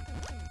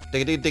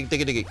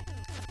 Diggy.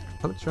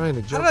 I'm trying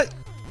to jump.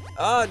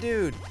 Oh,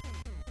 dude.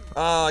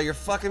 Oh, you're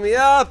fucking me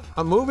up.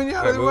 I'm moving you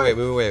out of the way.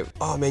 Move away.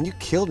 Oh man, you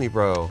killed me,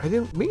 bro.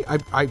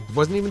 I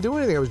wasn't even doing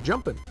anything. I was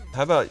jumping.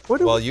 How about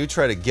while you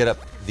try to get up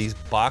these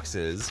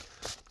boxes,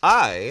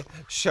 I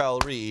shall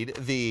read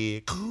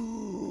the...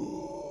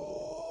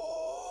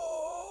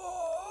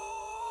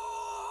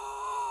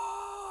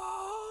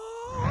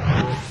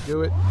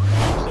 Do it.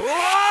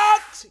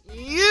 What?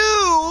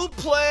 You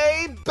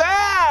play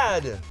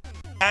bad,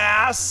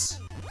 ass.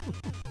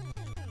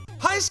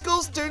 High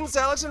school students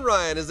Alex and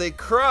Ryan as they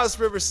cross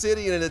River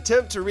City in an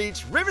attempt to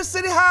reach River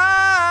City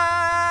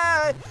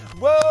High.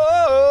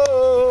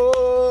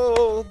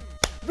 Whoa,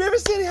 River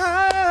City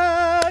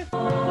High.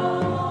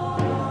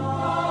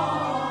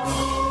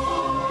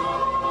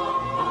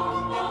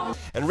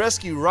 And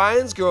rescue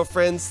Ryan's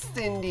girlfriend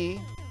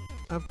Cindy.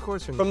 Of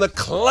course. From the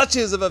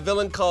clutches of a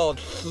villain called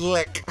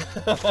Slick.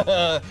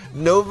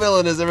 No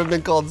villain has ever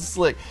been called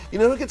Slick. You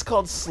know who gets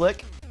called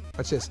Slick?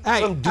 What's this?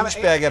 Some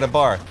douchebag at a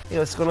bar. You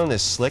know what's going on there,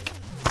 Slick?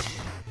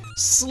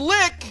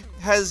 Slick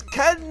has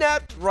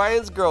kidnapped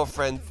Ryan's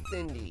girlfriend,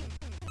 Cindy,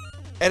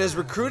 and has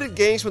recruited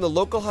gangs from the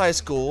local high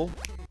school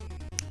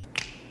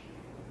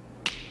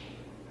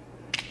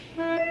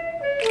to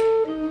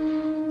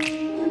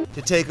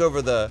take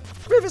over the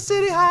River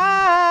City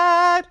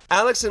High.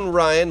 Alex and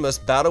Ryan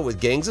must battle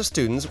with gangs of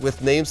students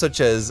with names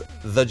such as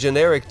the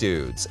Generic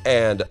Dudes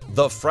and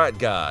the Frat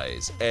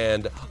Guys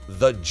and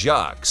the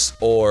Jocks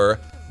or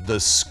the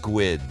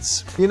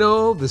Squids. You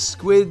know, the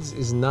Squids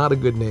is not a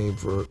good name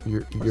for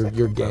your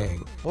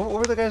gang. What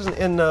were the guys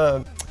in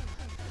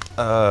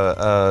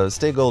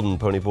Stay Golden,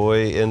 Pony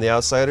Boy, and the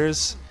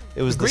Outsiders?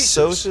 It was the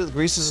Greasers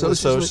and the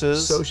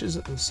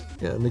Socias.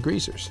 Yeah, and the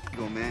Greasers.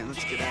 Go, man,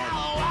 let's get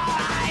out.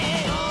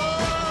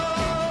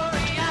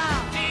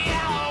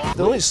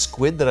 The only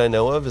squid that I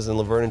know of is in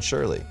Laverne and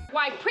Shirley.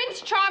 Why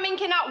Prince Charming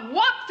cannot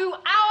walk through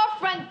our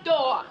front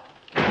door.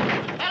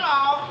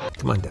 Hello.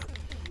 Come on down.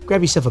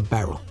 Grab yourself a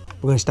barrel.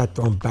 We're gonna start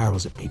throwing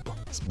barrels at people.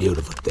 It's a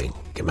beautiful thing.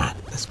 Come on,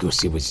 let's go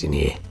see what's in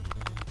here.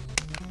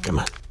 Come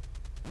on.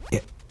 Yeah,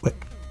 what?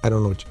 I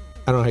don't know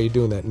how you're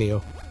doing that,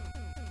 Neo.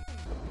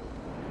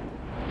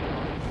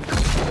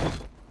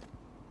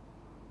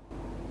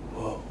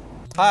 Whoa.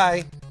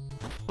 Hi.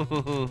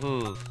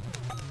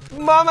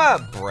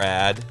 Mama,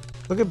 Brad.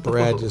 Look at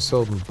Brad just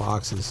holding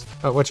boxes.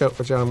 Oh, watch out,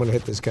 I'm gonna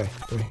hit this guy.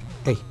 Come here.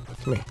 Hey,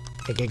 come here.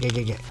 Look,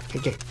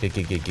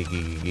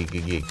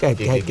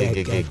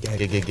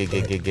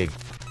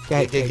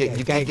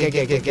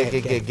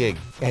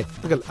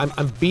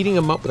 I'm beating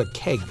him up with a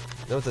keg.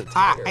 No, it's a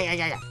tiger.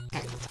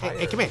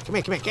 Hey, come here.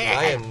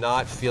 I am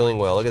not feeling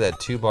well. Look at that,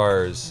 2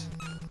 bars.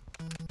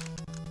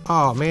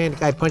 Oh man, the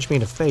guy punched me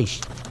in the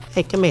face.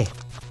 Hey, come here.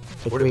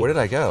 Where did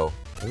I go?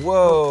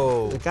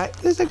 Whoa.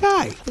 There's a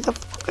guy. There's a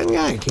fucking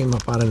guy came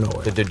up out of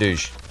nowhere. The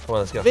douche. Come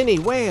on, let's go. Vinny,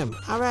 wham.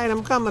 All right,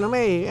 I'm coming. I'm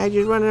here. I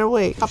just running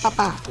away.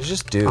 There's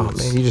just dudes. Oh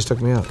man, you just took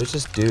me out. There's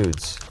just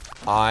dudes.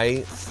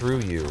 I threw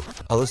you.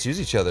 Oh, let's use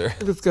each other.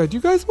 Look at this guy. Do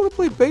you guys want to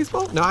play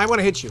baseball? No, I want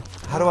to hit you.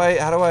 How do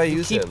I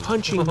use him? Keep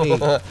punching me.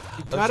 I'm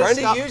trying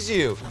to use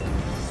you.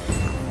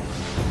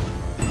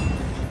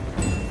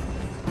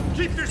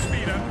 Keep your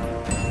speed up.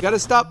 You gotta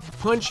stop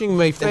punching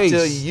my face.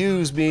 Until you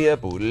use me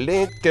up. Give me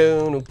that.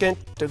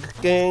 Give me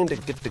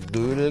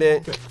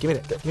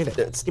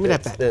that. Give me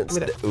that back. Give me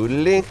that.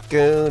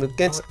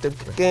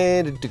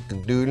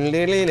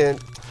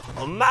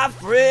 Oh, my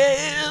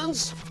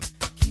friends.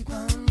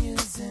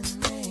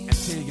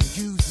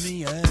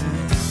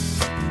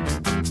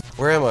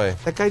 Where am I?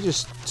 That guy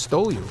just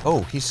stole you.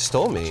 Oh, he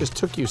stole me. Just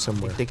took you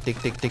somewhere. Tick.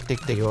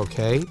 You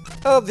okay?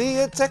 Of the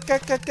attack.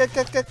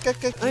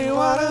 You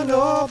wanna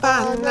know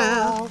by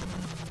now.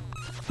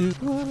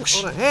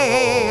 Hold on.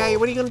 Hey,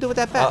 what are you gonna do with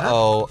that bat?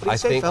 Uh-oh, Huh? I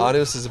think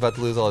Audius is about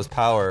to lose all his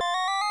power.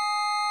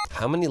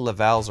 How many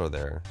Lavals are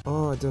there?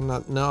 Oh, I do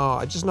not know.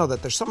 I just know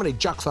that there's so many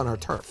Jocks on our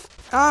turf.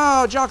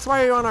 Oh, Jocks,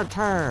 why are you on our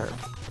turf?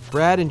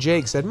 Brad and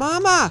Jake said,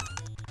 Mama!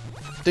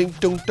 Ding,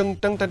 dong, dong,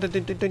 dong, dong, dong,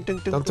 dong, dong, dong.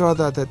 Don't throw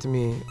that to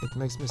me. It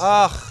makes me sick.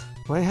 Ugh.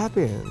 What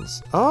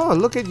happens? Oh,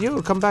 look at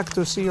you. Come back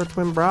to see your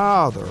twin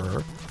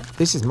brother.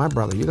 This is my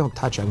brother. You don't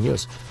touch on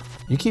yours.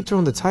 You keep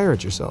throwing the tire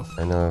at yourself.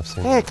 I know, I've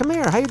seen Hey, come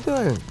here. How you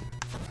doing?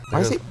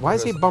 Why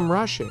is he bum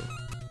rushing?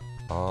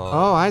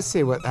 Oh, I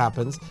see what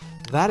happens.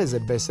 That is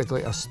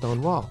basically a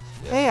stone wall.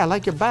 Yeah. Hey, I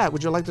like your bat.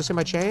 Would you like to see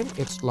my chain?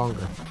 It's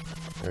longer.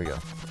 There we go.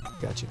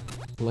 Got you.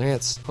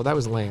 Lance. Oh, that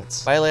was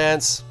Lance. Bye,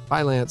 Lance.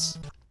 Bye, Lance.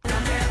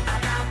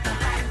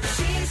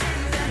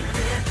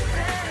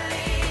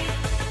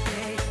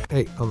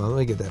 Hey, hold on. Let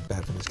me get that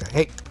bat from this guy.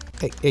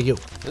 Hey, you.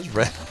 This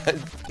red.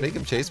 Make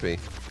him chase me.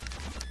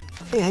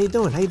 Hey, how you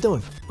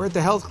doing? We're at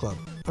the health club.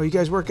 Oh, you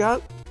guys work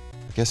out?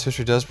 I guess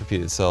history does repeat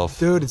itself.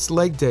 Dude, it's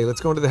leg day.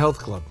 Let's go into the health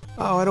club.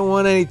 Oh, I don't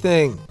want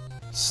anything.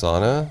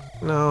 Sauna?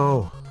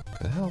 No. What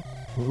the hell?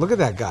 Look at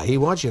that guy. He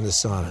wants you in the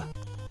sauna.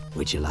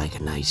 Would you like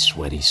a nice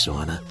sweaty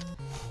sauna?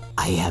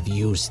 I have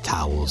used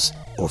towels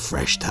or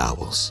fresh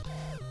towels.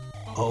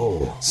 Oh.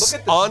 Look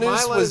at the Audius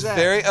smile on was his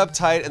very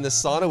uptight and the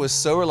sauna was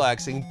so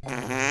relaxing.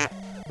 The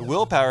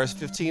willpower is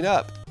 15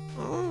 up.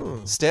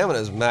 Stamina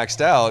is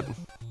maxed out.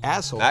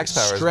 Asshole. Max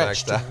power is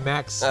stretched maxed to out.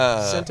 max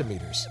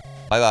centimeters.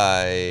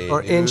 Bye-bye.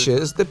 Or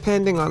inches,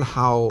 depending on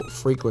how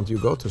frequent you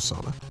go to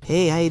sauna.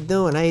 Hey, how you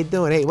doing?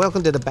 Hey,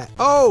 welcome to the back.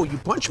 Oh, you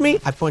punch me?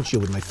 I punch you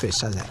with my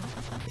fist. How's that?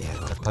 Yeah,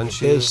 I'm gonna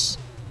punch you.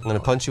 I'm gonna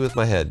punch you with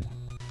my head.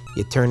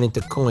 You turn into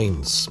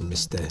coins,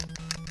 mister.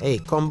 Hey,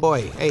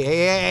 boy.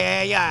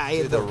 Hey, yeah.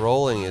 Dude, the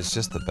rolling is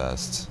just the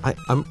best.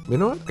 I'm. You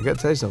know what? I gotta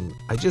tell you something.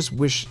 I just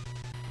wish.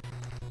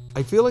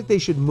 I feel like they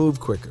should move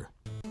quicker.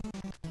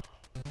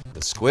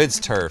 The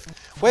squid's turf.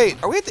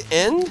 Wait, are we at the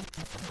end?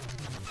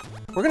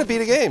 We're gonna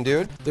beat a game,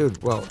 dude.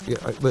 Dude, well, yeah,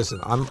 listen.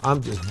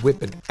 I'm just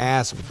whipping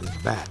ass with this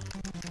bat.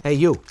 Hey,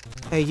 you.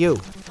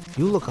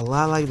 You look a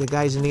lot like the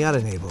guys in the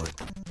other neighborhood.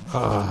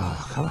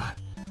 Oh, come on.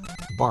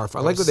 Barf.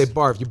 I like when they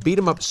barf. You beat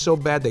them up so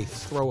bad they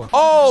throw up.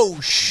 Oh,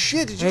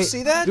 shit. Did you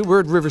see that? Dude,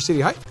 we're at River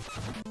City High.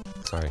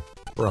 Sorry.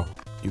 Bro,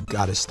 you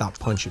gotta stop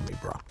punching me,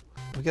 bro.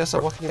 We gotta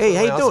stop walking in Hey,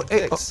 front how of you my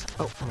doing? house Hey,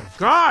 and kicks. oh my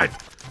God.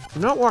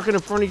 You're not walking in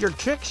front of your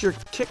kicks. You're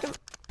kicking.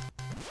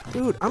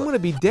 Dude, I'm gonna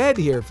be dead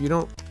here if you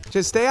don't.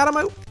 Just stay out of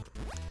my.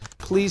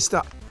 Please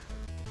stop.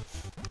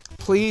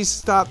 Please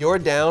stop. You're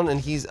down and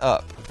he's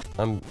up.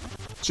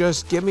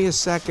 Just give me a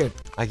second.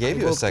 I gave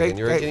you a second.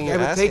 You were getting your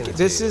ass handed to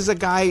This you. is a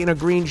guy in a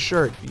green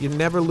shirt. You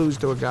never lose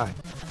to a guy.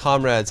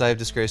 Comrades, I have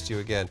disgraced you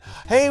again.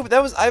 Hey,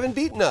 that was Ivan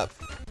Beaten Up.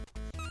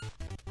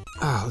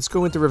 Let's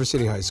go into River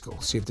City High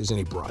School. See if there's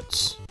any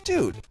broads.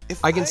 Dude,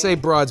 if I can say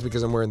broads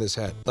because I'm wearing this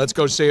hat. Let's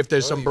go see if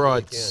there's some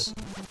broads.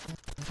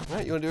 All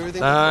right, you want to do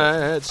everything?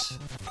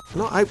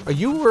 No,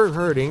 you were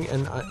hurting,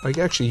 and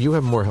actually you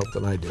have more help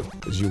than I do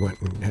because you went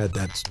and had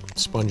that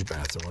sponge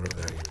bath or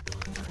whatever that you were doing.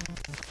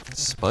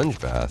 Sponge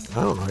bath?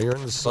 I don't know. You're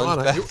in the Sponge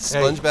sauna. bath,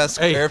 sponge bath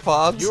square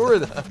pobs? You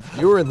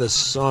were in the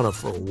sauna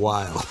for a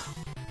while.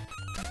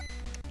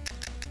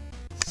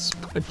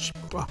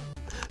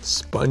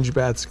 Sponge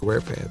bath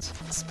square pants.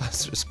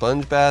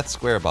 Sponge bath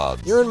square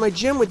bobs. You're in my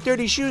gym with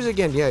dirty shoes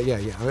again. Yeah.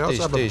 I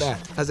also have a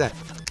bat. How's that?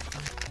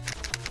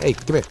 Hey,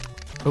 come here.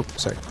 Oh,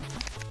 sorry.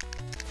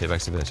 Hit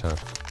back to bitch, huh?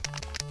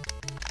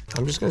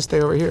 I'm just gonna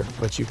stay over here.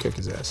 Let you kick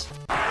his ass.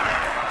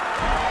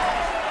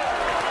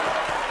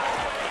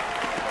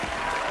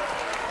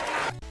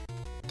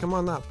 Come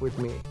on up with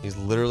me. He's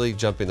literally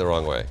jumping the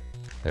wrong way.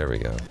 There we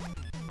go.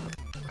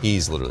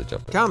 He's literally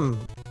jumping. Come.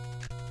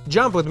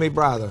 Jump with me,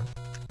 brother.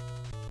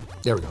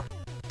 There we go.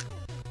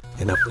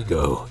 And up we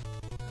go.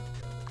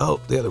 Oh,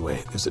 the other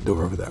way. There's a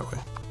door over that way.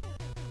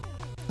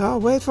 Oh,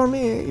 wait for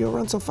me. You'll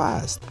run so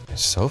fast. You're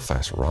so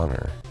fast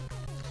runner.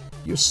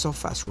 You're so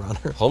fast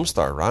runner.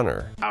 Homestar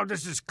runner. Now,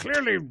 this is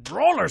clearly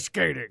roller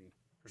skating.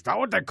 Is that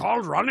what they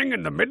called running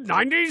in the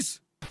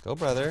mid-90s? Go,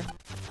 brother.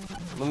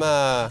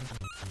 Mama.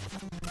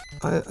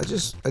 I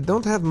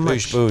don't have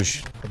much.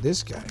 Boosh. For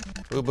this guy.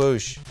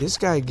 Boosh. This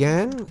guy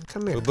again?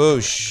 Come here.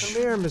 Boosh.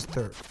 Come here,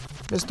 Mister.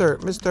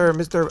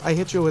 I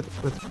hit you with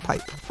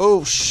pipe.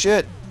 Oh,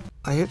 shit.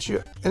 I hit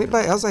you.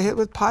 Anybody else I hit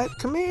with pipe?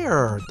 Come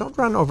here. Don't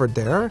run over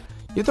there.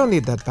 You don't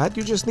need that bat.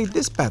 You just need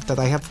this bat that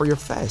I have for your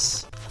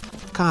face.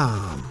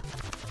 Come.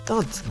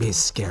 Don't be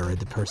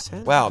scared,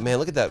 person. Wow, man,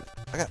 look at that.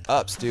 I got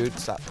ups, dude.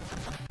 Stop.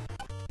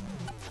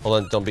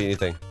 Hold on, don't beat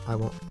anything. I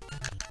won't.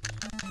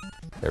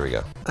 There we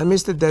go. I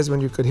missed the days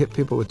when you could hit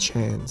people with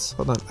chains.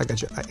 Hold on, I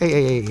got you.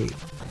 Hey.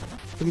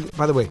 Look at,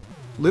 by the way,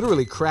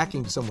 literally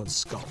cracking someone's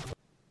skull.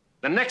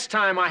 The next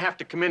time I have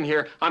to come in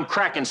here, I'm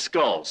cracking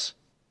skulls.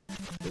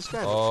 This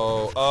guy.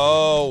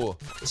 Oh.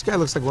 This guy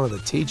looks like one of the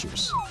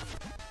teachers.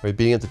 Are we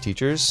beating up the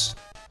teachers?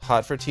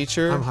 Hot for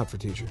teacher? I'm hot for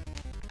teacher.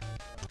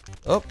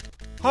 Oh.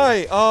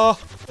 Hi.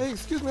 Hey,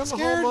 excuse me, I'm the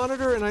hall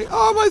monitor, and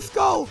my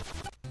skull.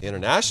 The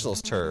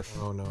Internationals turf.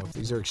 Oh no,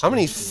 these are. How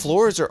many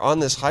floors are on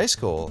this high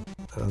school?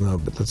 I don't know,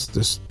 but let's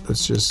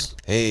just.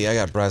 Hey, I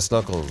got brass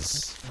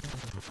knuckles.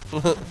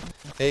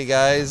 Hey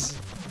guys,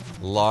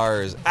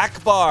 Lars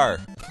Akbar.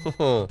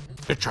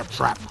 It's a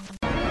trap.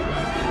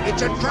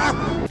 It's a trap.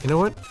 You know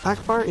what,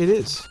 Akbar? It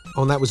is.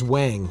 Oh, and that was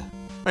Wang.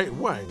 Hey,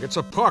 Wang, it's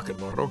a parking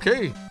lot,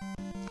 okay?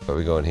 Are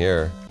we going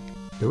here?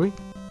 Do we?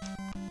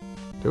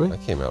 I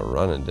came out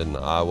running, didn't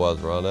I? I was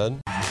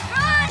running.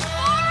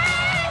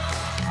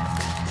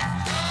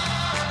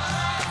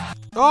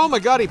 Oh my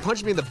God, he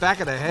punched me in the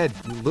back of the head.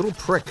 You little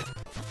prick.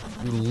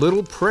 You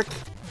little prick.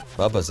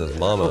 Bubba says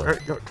mama.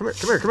 Come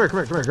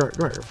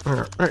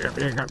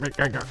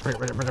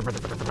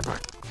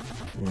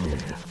here.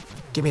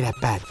 Give me that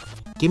bat.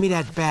 Give me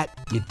that bat,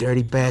 you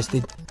dirty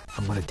bastard.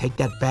 I'm gonna take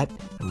that bat.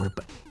 I'm gonna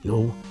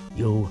yo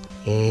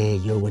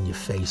in your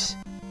face.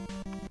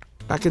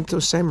 Back into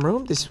the same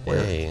room? This is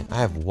weird. Hey, I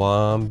have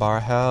 1 bar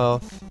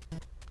health.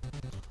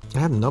 I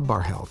have no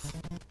bar health.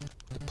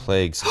 The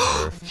plague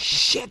surf.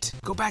 Shit!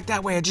 Go back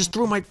that way. I just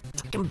threw my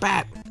freaking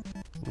bat.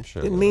 I'm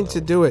sure. Didn't mean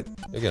to do it.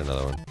 You'll get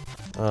another one.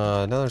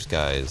 Now there's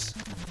guys.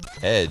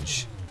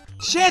 Edge.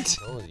 Shit!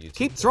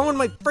 Keep throwing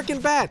my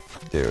freaking bat.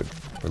 Dude,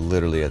 we're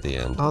literally at the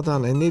end. Hold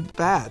on, I need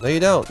bat. No,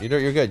 you don't.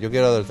 You're good. You'll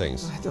get other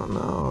things. I don't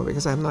know,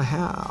 because I have no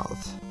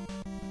health.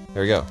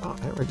 There we go. Oh,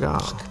 there we go.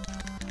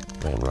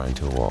 Ran right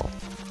into a wall.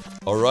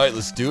 All right,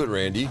 let's do it,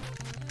 Randy.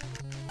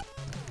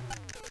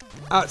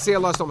 See, I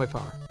lost all my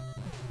power.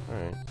 All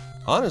right.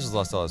 Honest has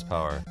lost all his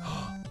power.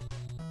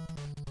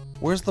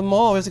 Where's the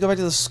mall? We have to go back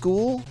to the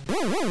school? All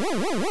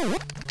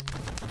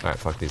right,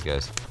 fuck these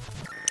guys.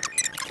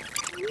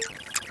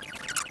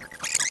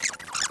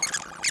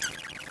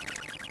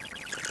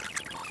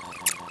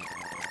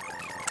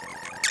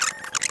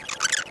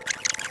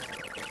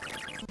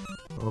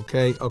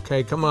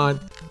 Okay, come on.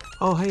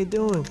 Oh, how you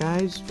doing,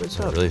 guys? What's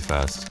up? Really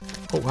fast.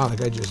 Oh, wow, that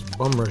guy just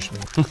bum rushed me.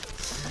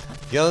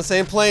 Get on the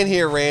same plane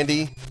here,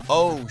 Randy.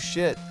 Oh,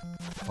 shit.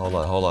 Hold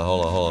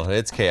on.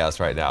 It's chaos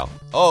right now.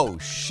 Oh,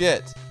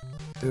 shit.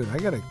 Dude,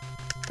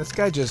 this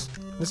guy just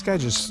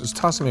is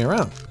tossing me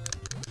around.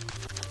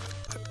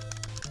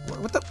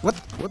 What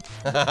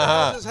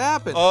just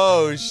happened?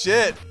 Oh,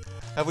 shit.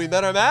 Have we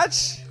met our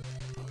match?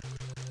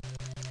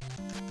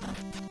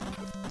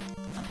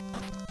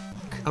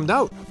 I'm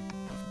out.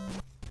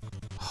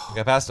 I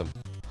got past him.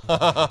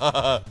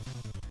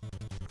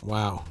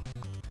 Wow.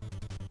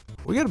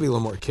 We gotta be a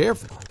little more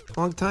careful.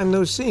 Long time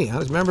no see.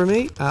 Huh? Remember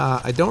me?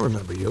 I don't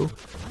remember you,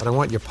 but I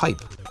want your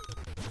pipe.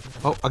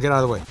 Oh, I'll get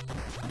out of the way.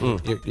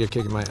 You're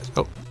kicking my ass.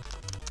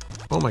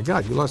 Oh my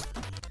God, you lost.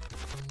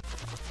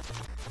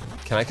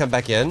 Can I come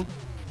back in?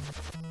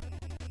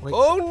 Wait.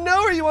 Oh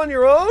no, are you on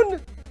your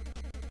own?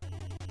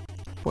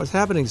 What's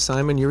happening,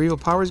 Simon? Your evil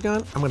power's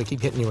gone? I'm gonna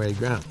keep hitting you where you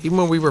ground. Even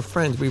when we were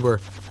friends, we were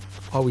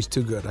always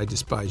too good. I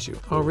despise you.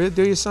 Oh, really?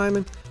 Do you,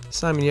 Simon?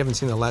 Simon, you haven't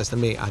seen the last of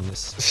me on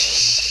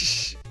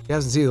this. You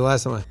haven't seen the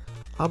last of my...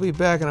 I'll be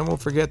back and I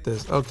won't forget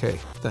this. Okay,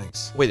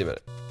 thanks. Wait a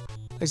minute.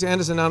 Thanks to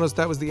Anderson announced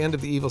that was the end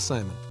of the evil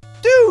Simon.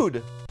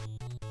 Dude!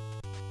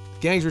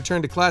 Gangs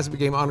returned to class and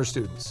became honor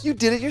students. You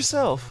did it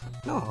yourself.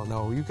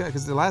 No, you got...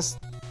 Because the last...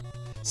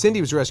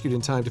 Cindy was rescued in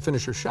time to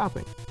finish her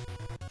shopping.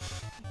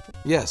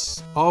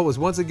 Yes, all was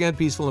once again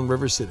peaceful in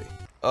River City.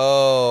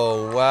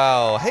 Oh,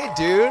 wow. Hey,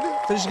 dude.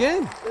 Finish the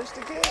game. Finish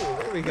the game.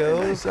 There we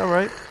go. Nice, all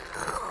right.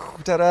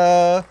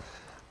 Ta-da.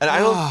 And I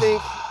don't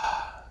think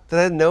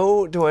that I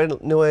know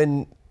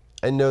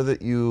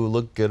that you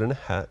look good in a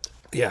hat.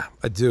 Yeah,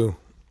 I do.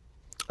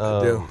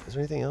 I do. Is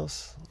there anything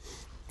else?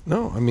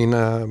 No, I mean,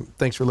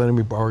 thanks for letting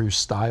me borrow your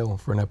style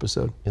for an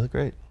episode. You look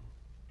great.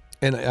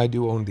 And I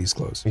do own these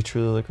clothes. You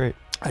truly look great.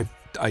 Are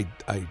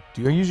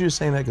you just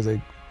saying that because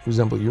I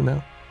resemble you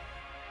now?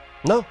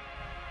 No.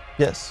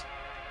 Yes.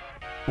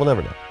 We'll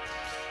never know.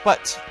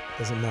 But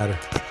doesn't matter.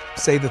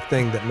 Say the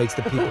thing that makes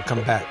the people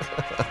come back.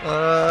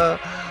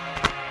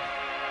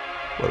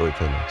 What do we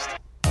play next?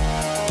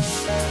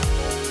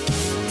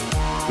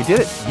 We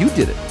did it. You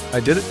did it. I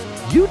did it?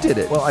 You did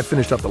it. Well, I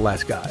finished up the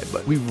last guy,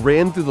 but we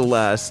ran through the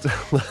last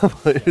level.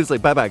 It was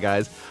like, bye-bye,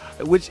 guys.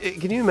 Which,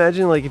 can you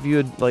imagine, like, if you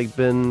had, like,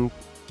 been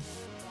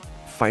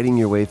fighting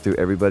your way through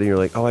everybody, you're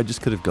like, oh, I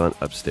just could have gone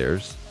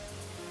upstairs.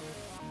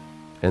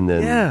 And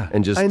then,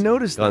 I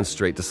noticed gone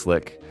straight to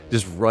Slick.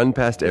 Just run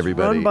past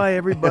everybody. Run by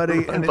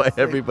everybody. Run by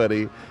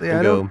everybody. Yeah,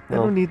 I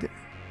don't need to.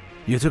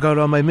 You took out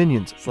all my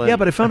minions. Like, yeah,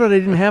 but I found out I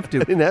didn't have to.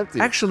 I didn't have to.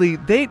 Actually,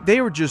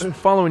 they were just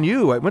following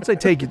you. Once I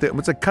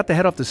cut the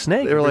head off the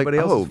snake, they were everybody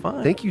like, else is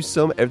fine. Thank you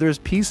so much. There's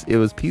peace. It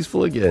was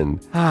peaceful again.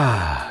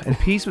 And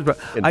peace was.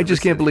 I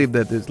just can't believe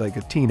that there's like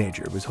a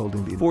teenager was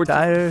holding the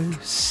entire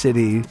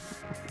city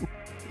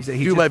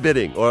Do my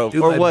bidding. Or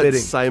my what, bidding.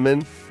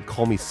 Simon?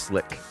 Call me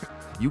Slick.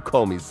 You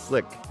call me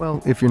Slick.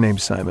 Well, if your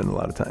name's Simon, a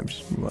lot of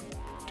times you want to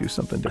do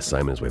something different.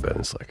 Simon is way better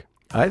than Slick.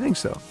 I think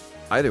so.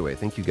 Either way,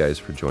 thank you guys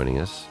for joining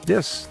us.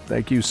 Yes,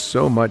 thank you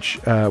so much.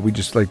 We'd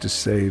just like to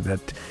say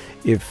that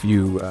if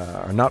you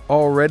are not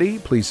already,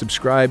 please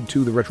subscribe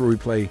to the Retro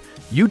Replay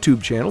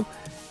YouTube channel.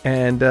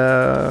 And,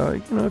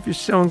 if you're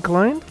so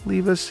inclined,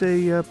 leave us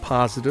a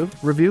positive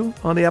review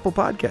on the Apple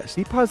Podcast.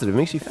 Be positive. It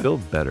makes you feel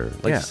better.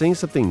 Saying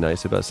something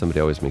nice about somebody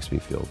always makes me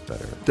feel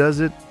better. Does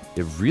it?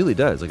 It really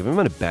does. Like, if I'm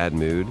in a bad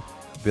mood,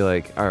 I'll be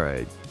like, all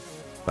right,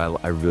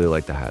 I really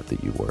like the hat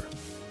that you wore.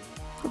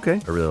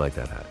 Okay. I really like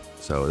that hat.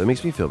 So that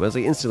makes me feel better. It's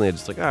like instantly I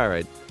just like, all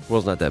right,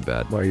 world's not that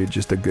bad. Well, you're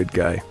just a good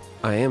guy.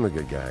 I am a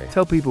good guy.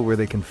 Tell people where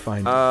they can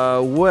find you.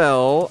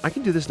 Well, I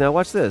can do this now.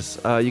 Watch this.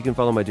 You can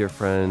follow my dear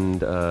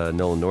friend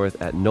Nolan North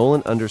at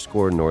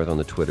Nolan_North on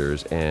the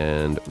Twitters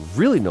and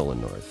really Nolan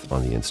North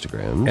on the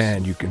Instagrams.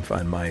 And you can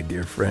find my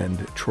dear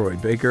friend Troy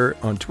Baker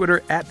on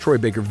Twitter at Troy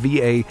Baker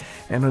VA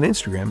and on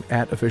Instagram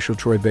at official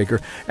Troy Baker.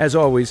 As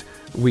always,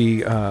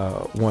 we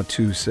want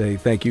to say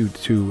thank you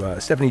to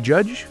Stephanie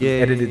Judge, who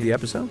edited the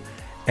episode,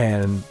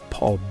 and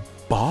Paul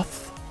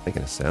Both.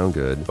 Making it sound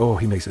good. Oh,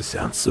 he makes it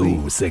sound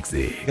so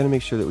sexy. You gotta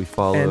make sure that we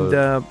follow. And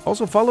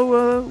also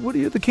follow,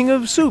 the King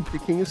of Soup. The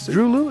King of Soup.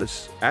 Drew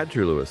Lewis. At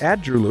Drew Lewis.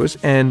 At Drew Lewis.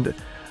 And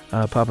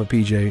Papa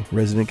PJ,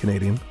 resident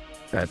Canadian.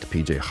 At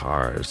PJ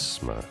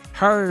Haarsma.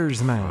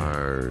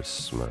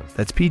 Haarsma.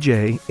 That's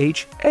PJ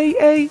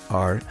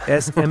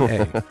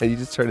HAARSMA. You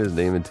just turned his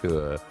name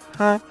into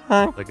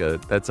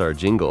that's our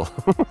jingle.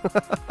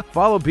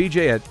 Follow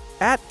PJ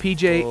at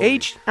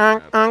PJ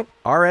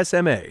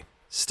HAARSMA.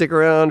 Stick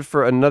around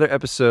for another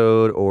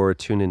episode or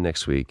tune in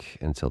next week.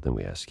 Until then,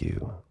 we ask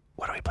you,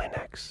 what do we play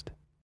next?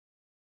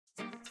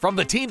 From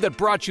the team that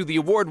brought you the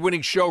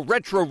award-winning show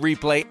Retro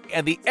Replay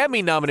and the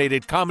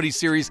Emmy-nominated comedy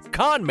series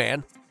Con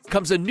Man,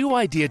 comes a new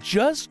idea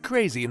just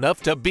crazy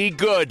enough to be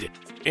good.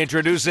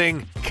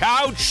 Introducing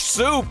Couch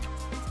Soup.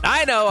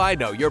 I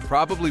know, you're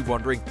probably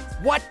wondering,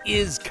 what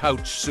is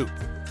Couch Soup?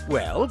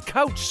 Well,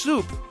 Couch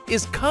Soup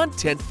is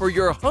content for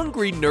your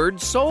hungry nerd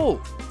soul.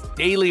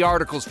 Daily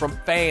articles from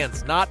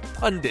fans, not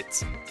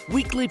pundits.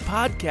 Weekly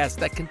podcasts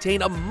that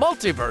contain a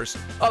multiverse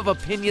of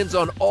opinions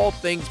on all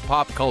things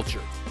pop culture.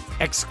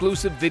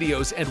 Exclusive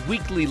videos and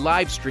weekly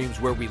live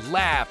streams where we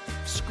laugh,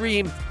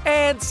 scream,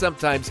 and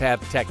sometimes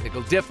have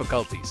technical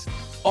difficulties.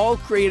 All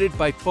created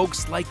by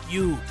folks like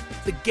you,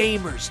 the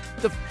gamers,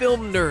 the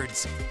film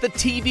nerds, the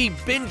TV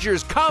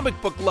bingers,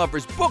 comic book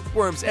lovers,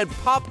 bookworms, and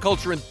pop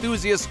culture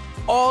enthusiasts,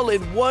 all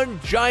in one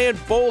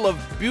giant bowl of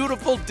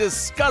beautiful,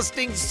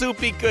 disgusting,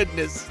 soupy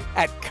goodness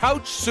at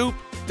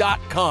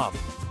CouchSoup.com.